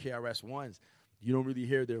 like the KRS-Ones, you don't really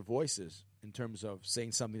hear their voices in terms of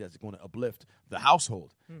saying something that's going to uplift the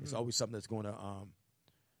household. It's always something that's going to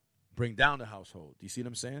bring down the household. Do you see what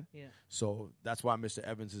I'm saying? Yeah. So that's why Mr.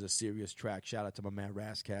 Evans is a serious track. Shout out to my man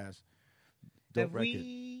Razzcast. Have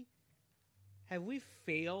we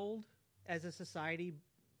failed as a society?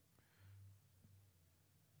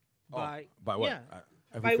 By what? Yeah.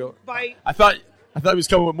 I thought he was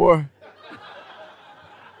coming with more.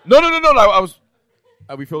 No. I was.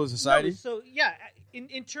 Have we failed as a society? No, so yeah,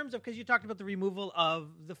 in terms of, because you talked about the removal of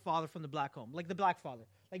the father from the black home, like the black father,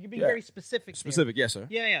 like you're being very specific. Specific, yes, sir.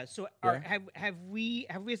 Yeah. So have we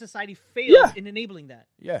as a society failed in enabling that?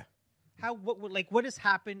 Yeah. What has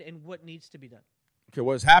happened and what needs to be done? Okay,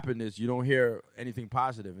 what has happened is you don't hear anything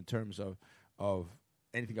positive in terms of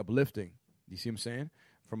anything uplifting. You see what I'm saying?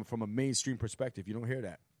 From a mainstream perspective, you don't hear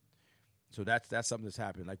that. So that's something that's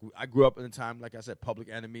happened. Like I grew up in a time, like I said, Public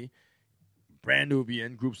Enemy, Brand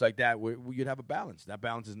Nubian, groups like that, where you'd have a balance. That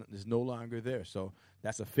balance is no longer there. So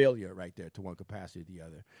that's a failure right there to one capacity or the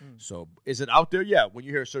other. So is it out there? Yeah. When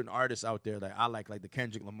you hear certain artists out there, like I like the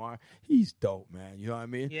Kendrick Lamar, he's dope, man. You know what I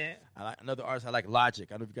mean? Yeah. I like another artist. I like Logic.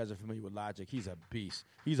 I don't know if you guys are familiar with Logic. He's a beast.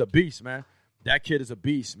 He's a beast, man. That kid is a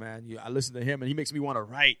beast, man. I listen to him and he makes me want to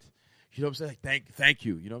write. You know what I'm saying? Like, thank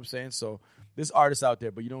you. You know what I'm saying? So there's artists out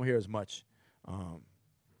there, but you don't hear as much.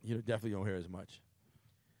 You definitely don't hear as much.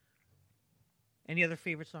 Any other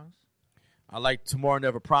favorite songs? I like Tomorrow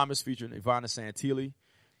Never Promised featuring Ivana Santilli.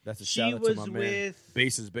 That's a shout out to my man.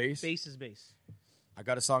 Bass is Bass. Bass is Bass. I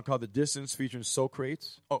got a song called The Distance featuring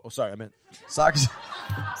Socrates. Oh, sorry, I meant Socrates.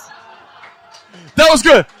 That was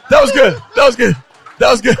good. That was good,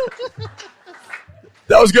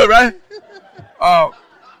 right?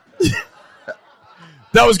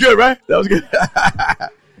 That was good, right? That was good.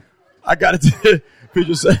 I got it.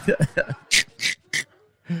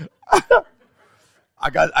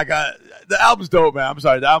 I got the album's dope, man. I'm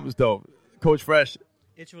sorry, the album's dope. Coach Fresh.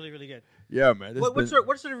 It's really, really good. Yeah, man. What sort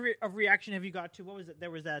of reaction have you got to? What was it? There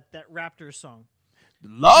was that Raptors song.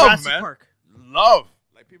 Love, Jurassic man. Park. Love.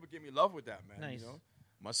 Like people give me love with that, man. Nice. You know?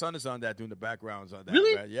 My son is on that, doing the backgrounds on that.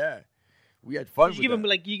 Really? Man. Yeah. We had fun. Did you give him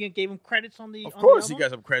you gave him credits on the? Of course, he got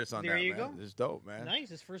some credits on there that. There you man. go. It's dope, man. Nice,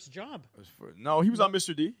 his first job. No, he was on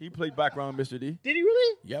Mr. D. He played background on Mr. D. Did he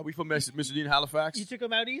really? Yeah, we from Mr. D in Halifax. You took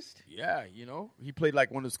him out east? Yeah, he played like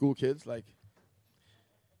one of the school kids. Like,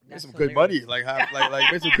 made some hilarious. good money. Like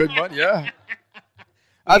made some good money. Yeah.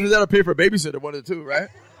 After that, I pay for a babysitter, one of the two, right?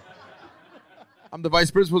 I'm the vice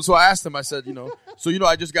principal, so I asked him. I said,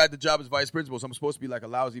 I just got the job as vice principal, so I'm supposed to be like a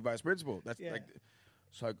lousy vice principal. That's like.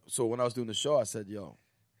 So when I was doing the show, I said, yo,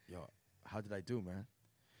 how did I do, man?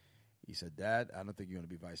 He said, Dad, I don't think you're going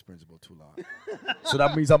to be vice principal too long. So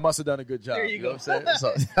that means I must have done a good job. There you go. Know what I'm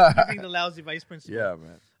saying? So, being the lousy vice principal. Yeah,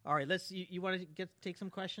 man. All right, you want to take some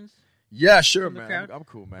questions? Yeah, sure, man. I'm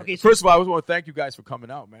cool, man. Okay, First of all, I just want to thank you guys for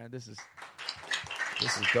coming out, man. This is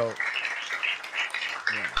dope.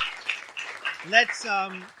 Yeah.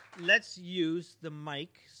 Let's use the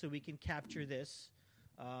mic so we can capture this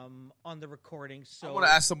on the recording. So I want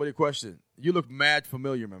to ask somebody a question. You look mad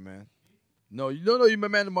familiar, my man. No, you're my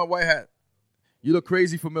man in my white hat. You look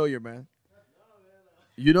crazy familiar, man.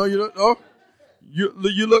 You don't. Oh, you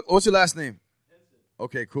look. What's your last name?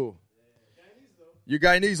 Okay, cool. You're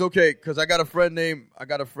Guyanese, okay? Because I got a friend named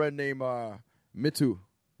Mitu.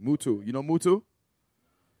 Mutu. You know Mutu?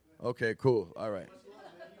 Okay, cool. All right.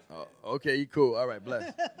 Okay, cool. All right,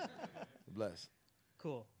 bless. Bless.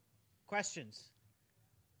 Cool. Questions?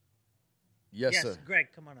 Yes, sir. Greg,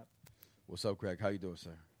 come on up. What's up, Greg? How you doing,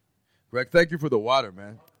 sir? Greg, thank you for the water,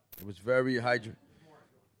 man. It was very hydrating.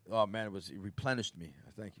 Oh, man, it replenished me.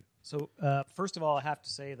 Thank you. So, first of all, I have to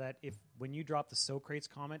say that when you dropped the Socrates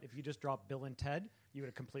comment, if you just dropped Bill and Ted, you would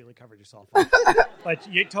have completely covered yourself up.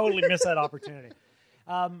 But you totally missed that opportunity.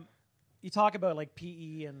 You talk about like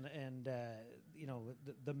PE and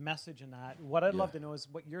the message in that. What I'd love to know is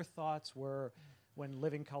what your thoughts were when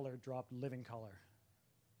Living Color dropped Living Color,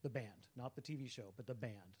 the band, not the TV show, but the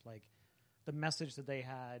band, like the message that they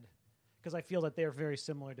had. Because I feel that they're very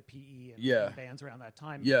similar to PE and bands around that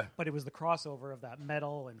time. Yeah. But it was the crossover of that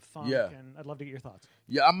metal and funk. Yeah. And I'd love to get your thoughts.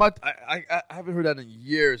 Yeah, I haven't heard that in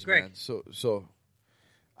years, Greg. man. So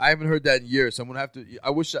I haven't heard that in years. So I'm gonna have to.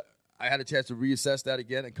 I wish I had a chance to reassess that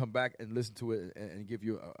again and come back and listen to it and give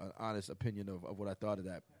you an honest opinion of what I thought of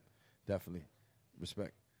that. Definitely,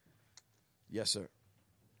 respect. Yes, sir.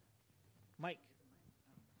 Mike.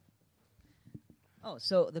 Oh,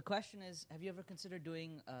 so the question is, have you ever considered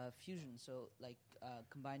doing fusion? So, like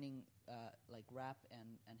combining like rap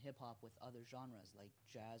and hip hop with other genres, like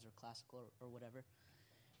jazz or classical or whatever.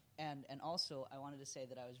 And also, I wanted to say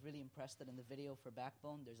that I was really impressed that in the video for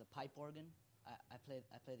Backbone, there's a pipe organ. I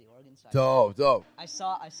play the organ. So Dope. I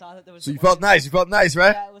saw that there was. So you felt nice. You felt nice,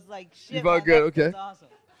 right? Yeah, it was like shit. You felt man, good. Okay. That's awesome.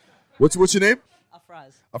 What's your name?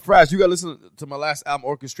 Afraz. You got to listen to my last album,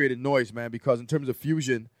 Orchestrated Noise, man. Because in terms of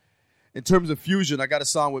fusion, I got a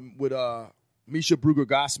song with Misha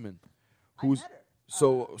Brugger-Gossman, who's I met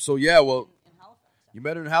her. so yeah. Well, In Halifax. you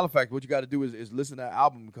met her in Halifax. What you got to do is listen to that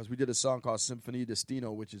album because we did a song called Symphony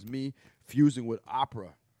Destino, which is me fusing with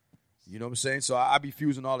opera. You know what I'm saying? So I be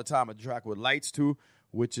fusing all the time. I track with Lights too,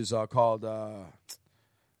 which is called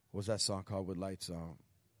what's that song called with Lights?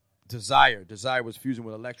 Desire. Desire was fusing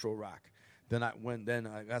with electro rock. Then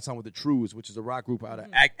I got song with the Trues, which is a rock group out of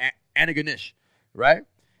Antigonish, right?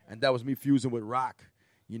 And that was me fusing with rock.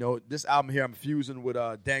 You know, this album here I'm fusing with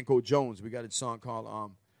Danko Jones. We got a song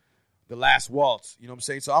called The Last Waltz. You know what I'm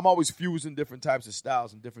saying? So I'm always fusing different types of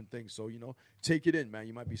styles and different things. So, take it in, man.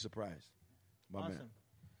 You might be surprised. My Awesome. man.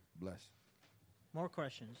 Bless. More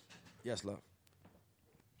questions. Yes, love.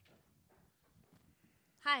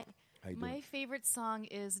 Hi. How you My doing? favorite song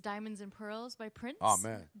is Diamonds and Pearls by Prince. Oh,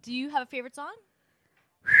 man. Do you have a favorite song?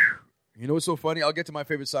 You know what's so funny? I'll get to my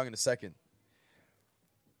favorite song in a second.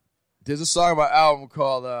 There's a song on my album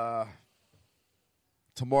called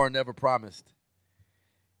Tomorrow Never Promised.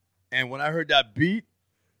 And when I heard that beat,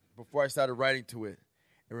 before I started writing to it,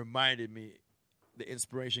 it reminded me the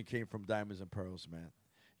inspiration came from Diamonds and Pearls, man.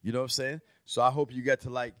 You know what I'm saying? So I hope you get to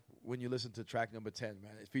like when you listen to track number 10,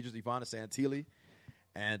 man. It features Ivana Santilli,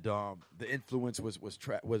 and the influence was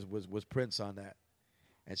Prince on that.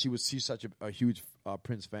 And she's such a huge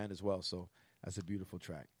Prince fan as well. So that's a beautiful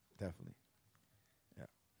track, definitely. Yeah.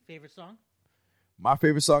 Favorite song? My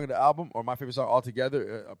favorite song of the album, or my favorite song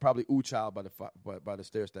altogether, probably "Ooh Child" by the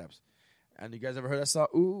Stair Steps. And you guys ever heard that song?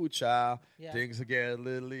 Ooh Child, Yeah. things will get a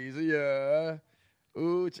little easier.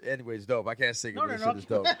 Ooh, anyways, dope. I can't sing it, but this shit is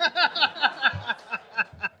dope.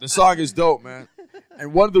 The song is dope, man.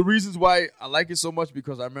 And one of the reasons why I like it so much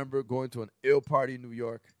because I remember going to an ill party in New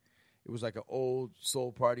York. It was like an old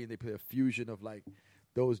soul party, and they played a fusion of like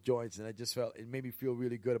those joints, and it made me feel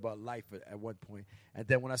really good about life at one point. And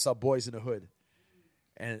then when I saw Boys in the Hood,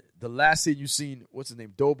 and the last scene you seen, what's his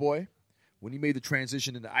name, Doughboy, when he made the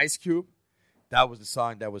transition into Ice Cube, that was the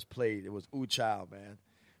song that was played. It was Ooh Child, man.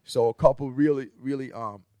 So a couple really, really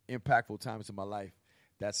impactful times in my life,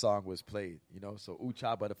 that song was played. So Ooh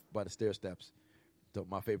Child by the Stair Steps,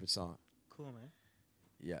 my favorite song. Cool, man.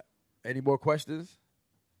 Yeah. Any more questions?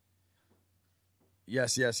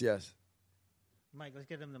 Yes. Mike, let's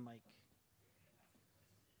get him the mic.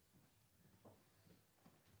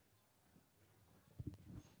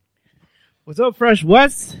 What's up, Fresh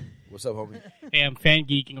West? What's up, homie? Hey, I'm fan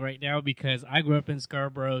geeking right now because I grew up in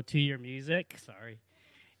Scarborough to your music. Sorry.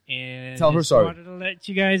 And Tell her just sorry. wanted to let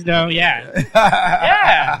you guys know. Yeah.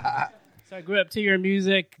 Yeah. So I grew up to your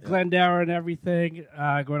music, Glendower and everything.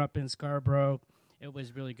 Growing up in Scarborough, it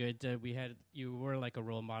was really good. You were like a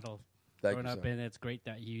role model Thank growing you, up, sir. and it's great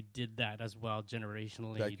that you did that as well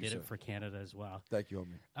generationally. Thank you you, did sir. it for Canada as well. Thank you,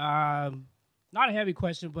 homie. Not a heavy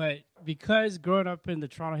question, but because growing up in the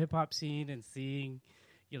Toronto hip hop scene and seeing,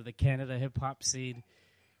 the Canada hip hop scene,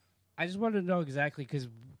 I just wanted to know exactly because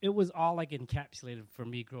it was all like encapsulated for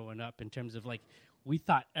me growing up in terms of like we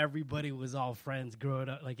thought everybody was all friends growing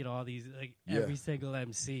up, like all these every single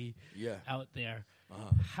MC out there. Uh-huh.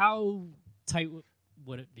 How tight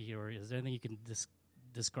would it be, or is there anything you can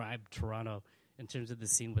describe Toronto in terms of the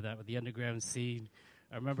scene with that, with the underground scene?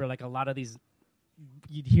 I remember like a lot of these,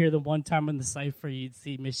 you'd hear them one time in the cypher, you'd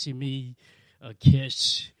see Mishimi,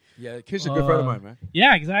 Kish. Yeah, Kish is a good friend of mine, man.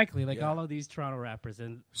 Yeah, exactly. Like all of these Toronto rappers.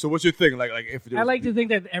 And so what's your thing? Like if I like to think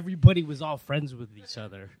that everybody was all friends with each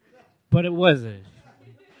other, but it wasn't.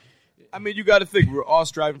 I mean, you got to think we're all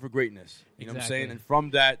striving for greatness. You know what I'm Exactly. saying? And from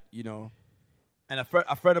that, you know, and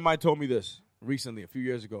a friend of mine told me this recently, a few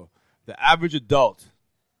years ago. The average adult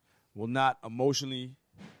will not emotionally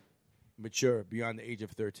mature beyond the age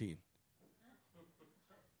of 13.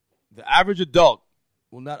 The average adult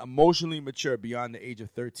will not emotionally mature beyond the age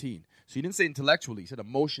of 13. So he didn't say intellectually, he said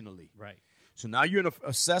emotionally. Right. So now you're in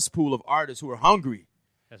a cesspool of artists who are hungry.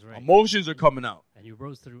 That's right. Emotions are coming out. And you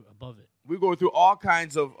rose through above it. We go through all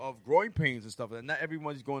kinds of growing pains and stuff. And not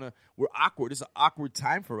everyone's going to, we're awkward. It's an awkward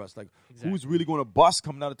time for us. Like, who's really going to bust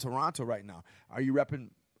coming out of Toronto right now? Are you repping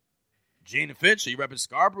Jane and Finch? Are you repping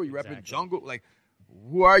Scarborough? Are you repping Jungle? Like,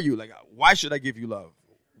 who are you? Like, why should I give you love?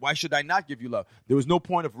 Why should I not give you love? There was no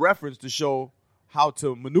point of reference to show how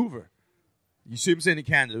to maneuver. You see what I'm saying? In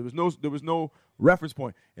Canada, there was no reference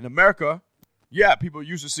point. In America, yeah, people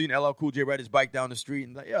used to seeing LL Cool J ride his bike down the street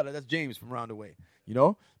and like, yeah, that's James from around the way. You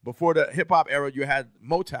know, before the hip hop era, you had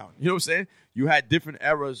Motown. You know what I'm saying? You had different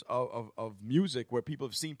eras of music where people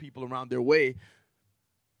have seen people around their way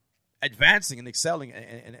advancing and excelling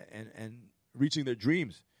and reaching their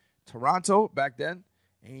dreams. Toronto back then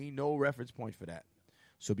ain't no reference point for that.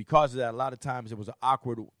 So because of that, a lot of times it was an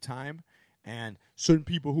awkward time. And certain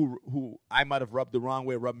people who I might have rubbed the wrong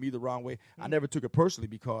way, rubbed me the wrong way, I never took it personally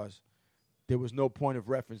because there was no point of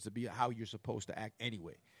reference to be how you're supposed to act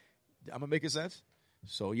anyway. I'm going to make it sense?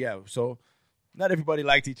 So, yeah. So, not everybody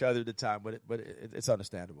liked each other at the time, but it's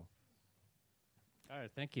understandable. All right.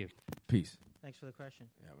 Thank you. Peace. Thanks for the question.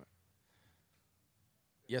 Yeah, man.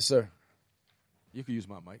 Yes, sir. You can use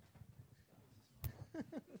my mic. I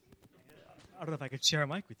don't know if I could share a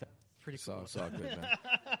mic with that. Pretty cool. It's all good,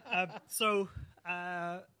 man. So,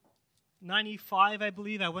 95, I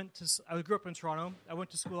believe, I grew up in Toronto. I went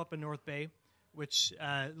to school up in North Bay, which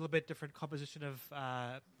a little bit different composition of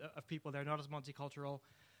people there, not as multicultural.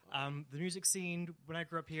 The music scene, when I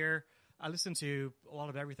grew up here, I listened to a lot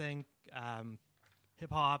of everything,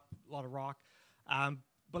 hip-hop, a lot of rock.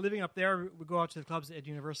 But living up there, we go out to the clubs at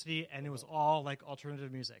university, and it was all like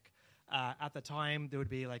alternative music. At the time, there would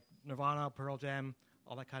be like Nirvana, Pearl Jam,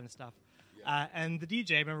 all that kind of stuff. Yeah. And the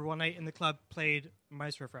DJ, I remember one night in the club, played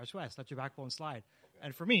Maestro Fresh West, Let Your Backbone Slide.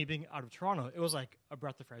 And for me, being out of Toronto, it was like a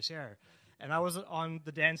breath of fresh air. And I was on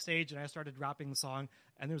the dance stage, and I started rapping the song,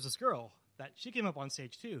 and there was this girl that she came up on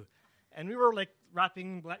stage too. And we were like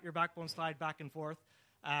rapping Let Your Backbone Slide back and forth.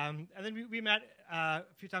 And then we met a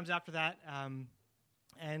few times after that.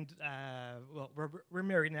 Well, we're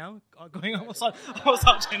married now, going almost on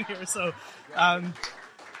 10 years. So,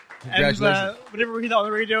 congratulations. And whenever we hear on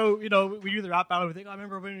the radio, you know, we do the rap battle. We think, I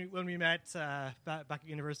remember when we met back at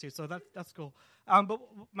university. So that's cool. But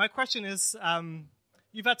my question is,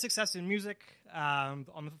 you've had success in music, on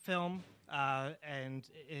the film, and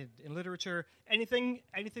in literature. Anything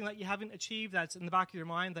that you haven't achieved that's in the back of your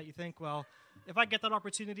mind that you think, well, if I get that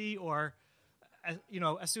opportunity, or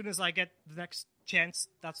as soon as I get the next chance,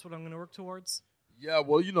 that's what I'm going to work towards? Yeah,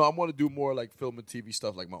 well, I want to do more like film and TV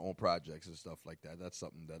stuff, like my own projects and stuff like that. That's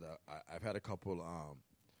something that I've had a couple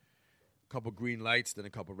green lights, then a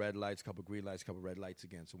couple red lights, couple green lights, couple red lights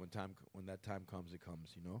again. So when that time comes, it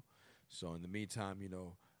comes, So in the meantime,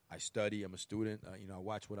 I study. I'm a student. I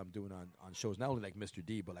watch what I'm doing on shows, not only like Mr.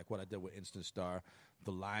 D, but like what I did with Instant Star,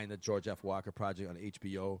 The Line, the George F. Walker project on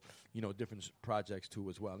HBO, different projects too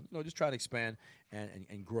as well. Just trying to expand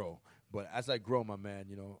and grow. But as I grow, my man,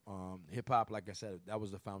 hip-hop, like I said, that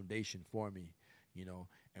was the foundation for me,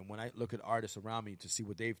 And when I look at artists around me to see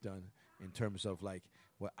what they've done in terms of like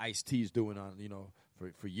what Ice-T's doing on,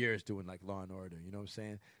 for years doing like Law and Order, you know what I'm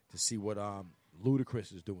saying? To see what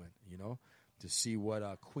Ludacris is doing, to see what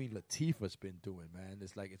Queen Latifah's been doing, man.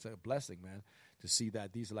 It's a blessing, man, to see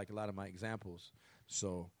that. These are like a lot of my examples.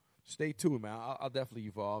 So stay tuned, man. I'll definitely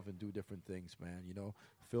evolve and do different things, man.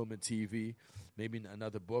 Film and TV, maybe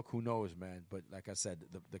another book. Who knows, man? But like I said,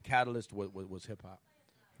 the catalyst was hip hop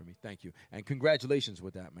for me. Thank you, and congratulations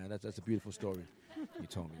with that, man. That's a beautiful story you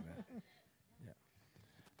told me, man. Yeah,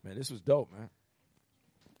 man, this was dope, man.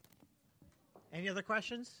 Any other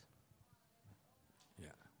questions? Yeah.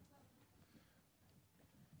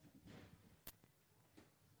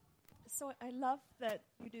 So I love that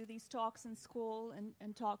you do these talks in school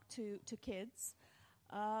and talk to kids.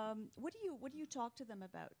 What do you talk to them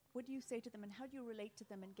about? What do you say to them, and how do you relate to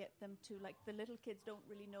them and get them to, like, the little kids don't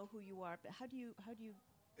really know who you are, but how do you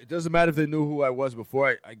It doesn't matter if they knew who I was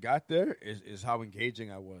before I got there, is how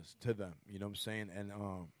engaging I was to them. You know what I'm saying? And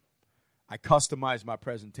I customized my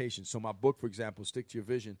presentation. So my book, for example, Stick to Your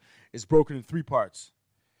Vision, is broken in 3 parts.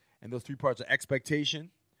 And those 3 parts are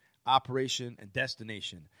expectation, operation, and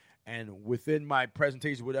destination. And within my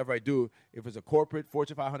presentation, whatever I do, if it's a corporate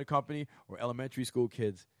Fortune 500 company or elementary school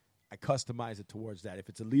kids, I customize it towards that. If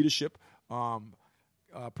it's a leadership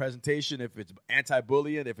presentation, if it's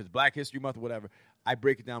anti-bullying, if it's Black History Month, whatever, I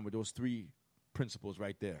break it down with those 3 principles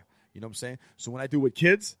right there. You know what I'm saying? So when I do with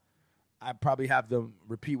kids, I probably have them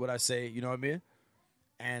repeat what I say. You know what I mean?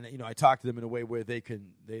 And I talk to them in a way where they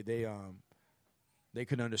can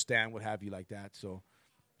understand what have you like that. So.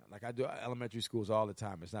 Like I do elementary schools all the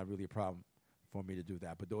time. It's not really a problem for me to do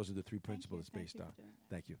that. But those are the 3 principles it's based on.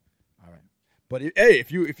 Thank you. All right. But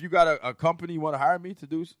if you got a company you want to hire me to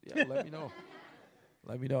do, let me know.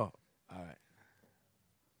 Let me know. All right.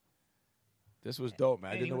 This was dope,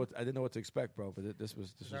 man. I didn't know what to expect, bro. But this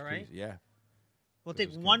was all right. Crazy. Yeah. We'll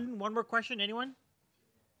take one more question. Anyone?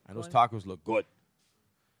 And those tacos look good.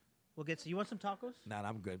 We'll get. You want some tacos? Nah,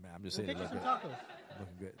 I'm good, man. I'm just saying. We'll get you some tacos.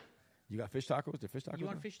 Looking good. You got fish tacos? The fish tacos? You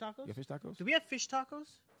want fish tacos? You got fish tacos? Do we have fish tacos? No, sorry.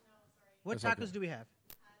 What That's tacos okay. do we have?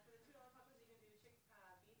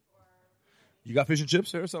 You got fish and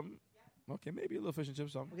chips there or something? Yeah. Okay, maybe a little fish and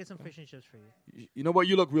chips. Something. We'll get some fish and chips for you. You know what?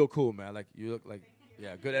 You look real cool, man. Like you look like,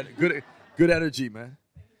 yeah, good energy, man.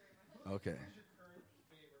 Okay.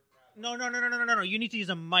 No. You need to use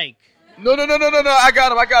a mic. No. I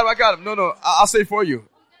got him. No. I'll say for you.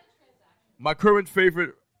 My current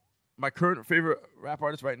favorite rap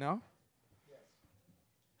artist right now.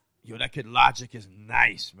 Yo, that kid Logic is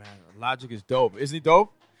nice, man. Logic is dope. Isn't he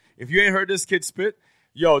dope? If you ain't heard this kid spit,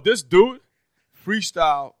 yo, this dude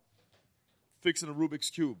freestyle fixing a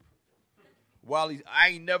Rubik's Cube. I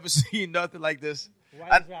ain't never seen nothing like this.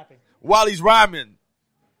 While he's rapping.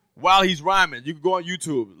 While he's rhyming. You can go on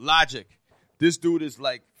YouTube, Logic. This dude is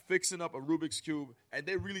like fixing up a Rubik's Cube, and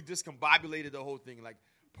they really discombobulated the whole thing. Like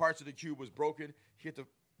parts of the cube was broken. He had to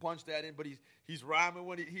punch that in, but he's rhyming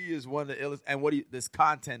when he is one of the illest, and this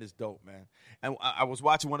content is dope, man. And I was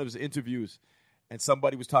watching one of his interviews, and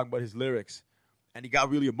somebody was talking about his lyrics, and he got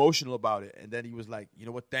really emotional about it, and then he was like, you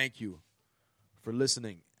know what, thank you for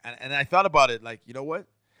listening. And I thought about it, like, you know what,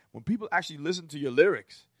 when people actually listen to your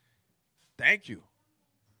lyrics, thank you.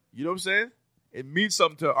 You know what I'm saying? It means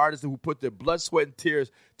something to artists who put their blood, sweat, and tears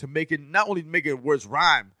to make it, not only make it words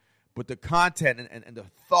rhyme, but the content and the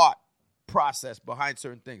thought process behind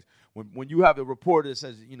certain things. When you have a reporter that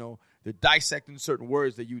says, they're dissecting certain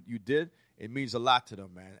words that you did, it means a lot to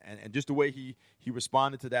them, man. And just the way he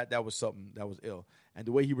responded to that was something that was ill. And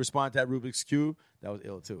the way he responded to that Rubik's Cube, that was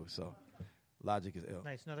ill too. So Logic is ill.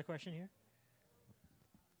 Nice. Another question here?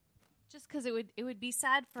 Just because it would be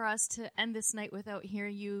sad for us to end this night without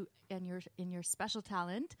hearing you and your special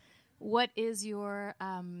talent. What is your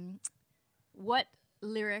what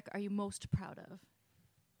lyric are you most proud of?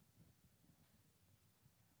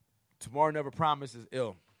 Tomorrow Never Promised is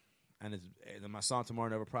ill. And my song Tomorrow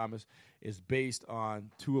Never Promised is based on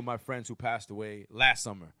 2 of my friends who passed away last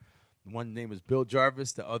summer. One name was Bill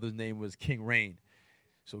Jarvis. The other's name was King Rain.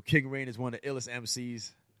 So King Rain is one of the illest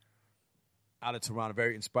MCs out of Toronto,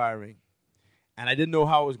 very inspiring. And I didn't know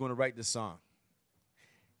how I was going to write this song.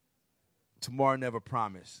 Tomorrow Never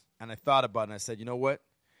Promised. And I thought about it, and I said, you know what?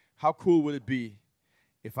 How cool would it be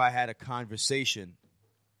if I had a conversation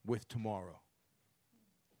with tomorrow?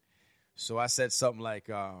 So I said something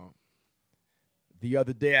like, the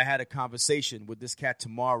other day I had a conversation with this cat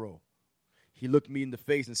tomorrow. He looked me in the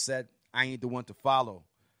face and said, I ain't the one to follow.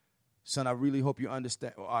 Son, I really hope you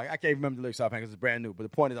understand. Well, I can't remember the lyrics offhand because it's brand new. But the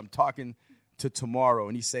point is I'm talking to tomorrow.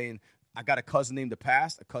 And he's saying, I got a cousin named the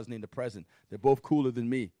past, a cousin named the present. They're both cooler than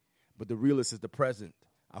me. But the realest is the present.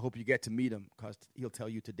 I hope you get to meet him because he'll tell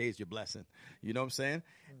you today's your blessing. You know what I'm saying?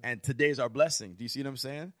 And today's our blessing. Do you see what I'm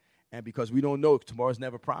saying? And because we don't know, tomorrow's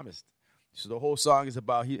never promised. So the whole song is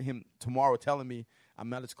about him tomorrow telling me, I'm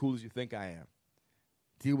not as cool as you think I am.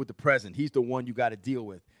 Deal with the present. He's the one you got to deal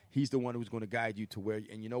with. He's the one who's going to guide you to where,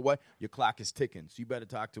 and you know what? Your clock is ticking, so you better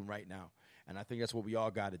talk to him right now. And I think that's what we all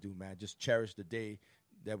got to do, man. Just cherish the day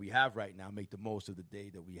that we have right now. Make the most of the day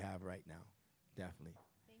that we have right now. Definitely.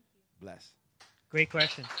 Thank you. Bless. Great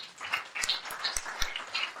question.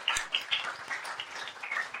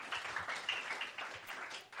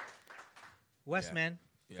 Wes, Yeah. man,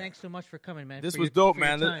 Yeah. thanks so much for coming, man. This for was your, dope, for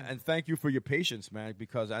your man. time. And thank you for your patience, man,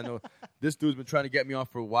 because I know this dude's been trying to get me on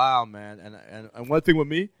for a while, man. And one thing with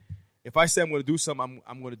me, if I say I'm going to do something,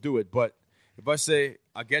 I'm going to do it. But if I say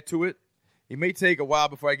I get to it, it may take a while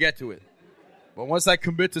before I get to it. But once I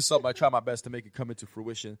commit to something, I try my best to make it come into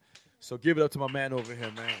fruition. So give it up to my man over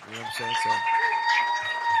here, man. You know what I'm saying?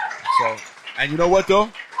 So and you know what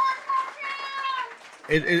though?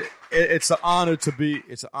 It's an honor to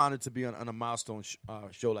be on a milestone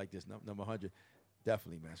show like this, number 100.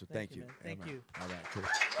 Definitely, man. So thank you. Man. Thank you. All right, cool.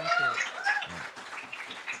 Thank you.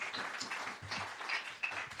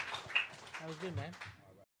 That was good, man.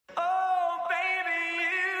 Oh, baby,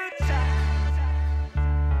 you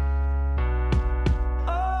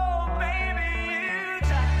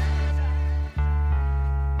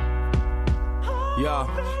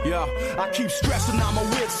Yeah, I keep stressing out my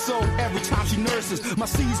wits, so every time she nurses, my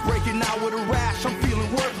C's breaking out with a rash. I'm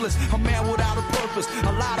feeling worthless, a man without a purpose.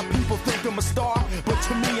 A lot of people think I'm a star, but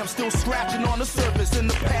to me, I'm still scratching on the surface. In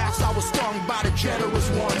the past, I was stung by the generous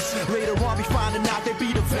ones. Later on, be finding out they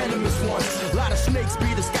be the venomous ones. A lot of snakes be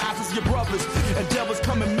disguised as your brothers, and devils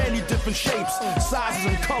come in many different shapes, sizes,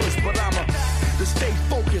 and colors. But to stay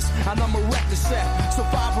focused, and I'm a wreck to set.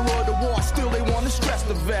 Survivor of the war, still they want to stress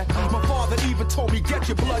the vet. My father even told me, get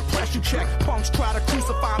your blood pressure checked. Punks try to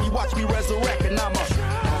crucify me, watch me resurrect, and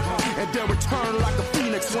and then return like a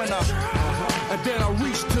phoenix when and then I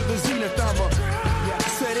reach to the zenith.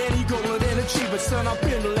 Set any goal and then achieve it, son. I've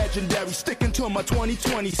been legendary, sticking to my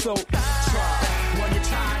 2020. So try when you're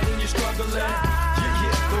tired and you're struggling.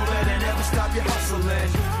 Don't let it ever stop you hustling.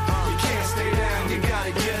 You can't stay down, you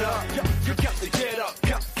gotta get up. You got to get up,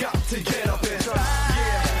 got to get up and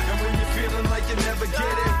and when you're feeling like you never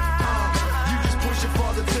get it, you just push it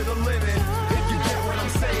farther to the limit. If you get what I'm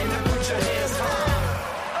saying, then put your hands high.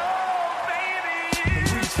 Oh, baby, and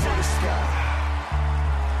reach for the sky.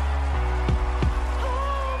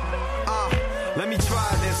 Let me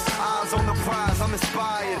try this. Eyes on the prize, I'm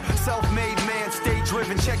inspired. Self-made man, stay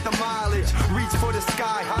driven, check the mileage. Reach for the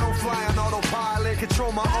sky, I don't fly on autopilot.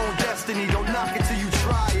 Control my own destiny, don't knock it till you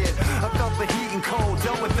try it. I felt the heat and cold,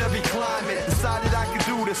 dealt with every climate. Decided I could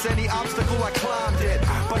do this, any obstacle I climbed it.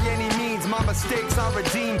 By any means, my mistakes I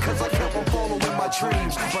redeemed, cause I kept on following my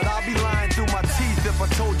dreams. But I'll be lying through my teeth if I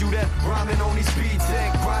told you that rhyming on these beats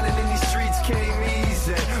and grinding in these streets came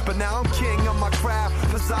easy. But now I'm king of my craft,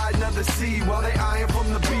 presiding of the sea, while they eyeing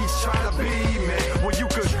from the beach trying to be me. Well, you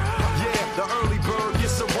could, the early bird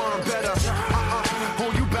gets a worm better.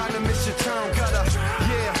 Oh, you bound to miss your turn, gutter.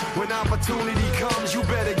 When opportunity comes, you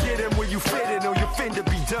better get in where you fit in or you're finna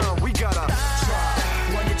be done. We gotta try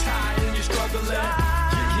when you're tired and you're struggling.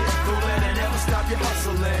 Don't let it ever stop you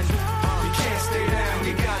hustling. You can't stay down,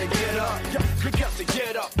 you gotta get up. You got to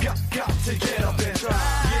get up, got to get up and try.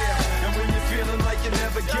 And when you're feeling like you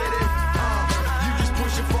never get it, you just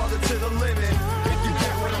push it farther to the limit. If you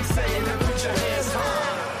get what I'm saying, then put your hands high.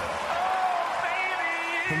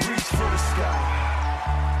 And reach for the sky.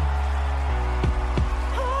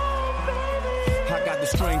 I got the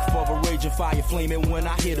strength of a raging fire flaming when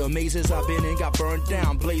I hit 'em. Mazes I've been in got burned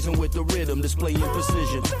down, blazing with the rhythm, displaying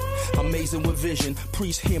precision. Amazing with vision.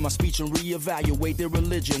 Priests hear my speech and reevaluate their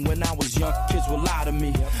religion. When I was young, kids would lie to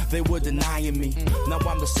me. They were denying me. Now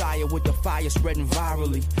I'm the sire with the fire spreading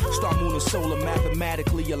virally. Star, moon, and solar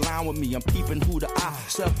mathematically allowing me. I'm peeping who the I,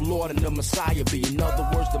 self-Lord, and the Messiah be. In other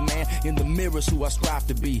words, the man in the mirror's who I strive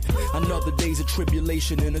to be. Another day's of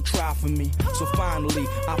tribulation and a trial for me. So finally,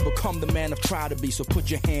 I've become the man I've tried to be. So put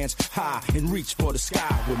your hands high and reach for the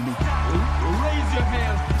sky with me. Raise your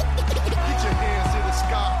hands. Get your hands to the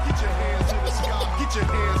sky. Get your hands to the sky. Get your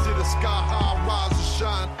hands to the sky. High, rise and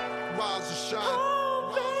shine. Rise and shine.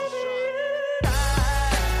 Oh, baby.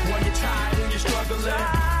 When you're tired and you're struggling,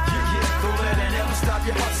 don't let it ever stop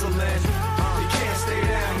you hustling. You can't stay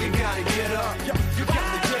down. You gotta get up. You got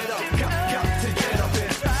to get up. Got to get up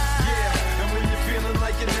and and when you're feeling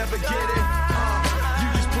like you never get it, you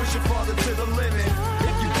just push it farther to the limit.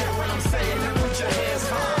 If you get what I'm saying, then put your hands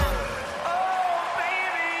high. Oh,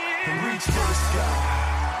 baby. And reach for the sky.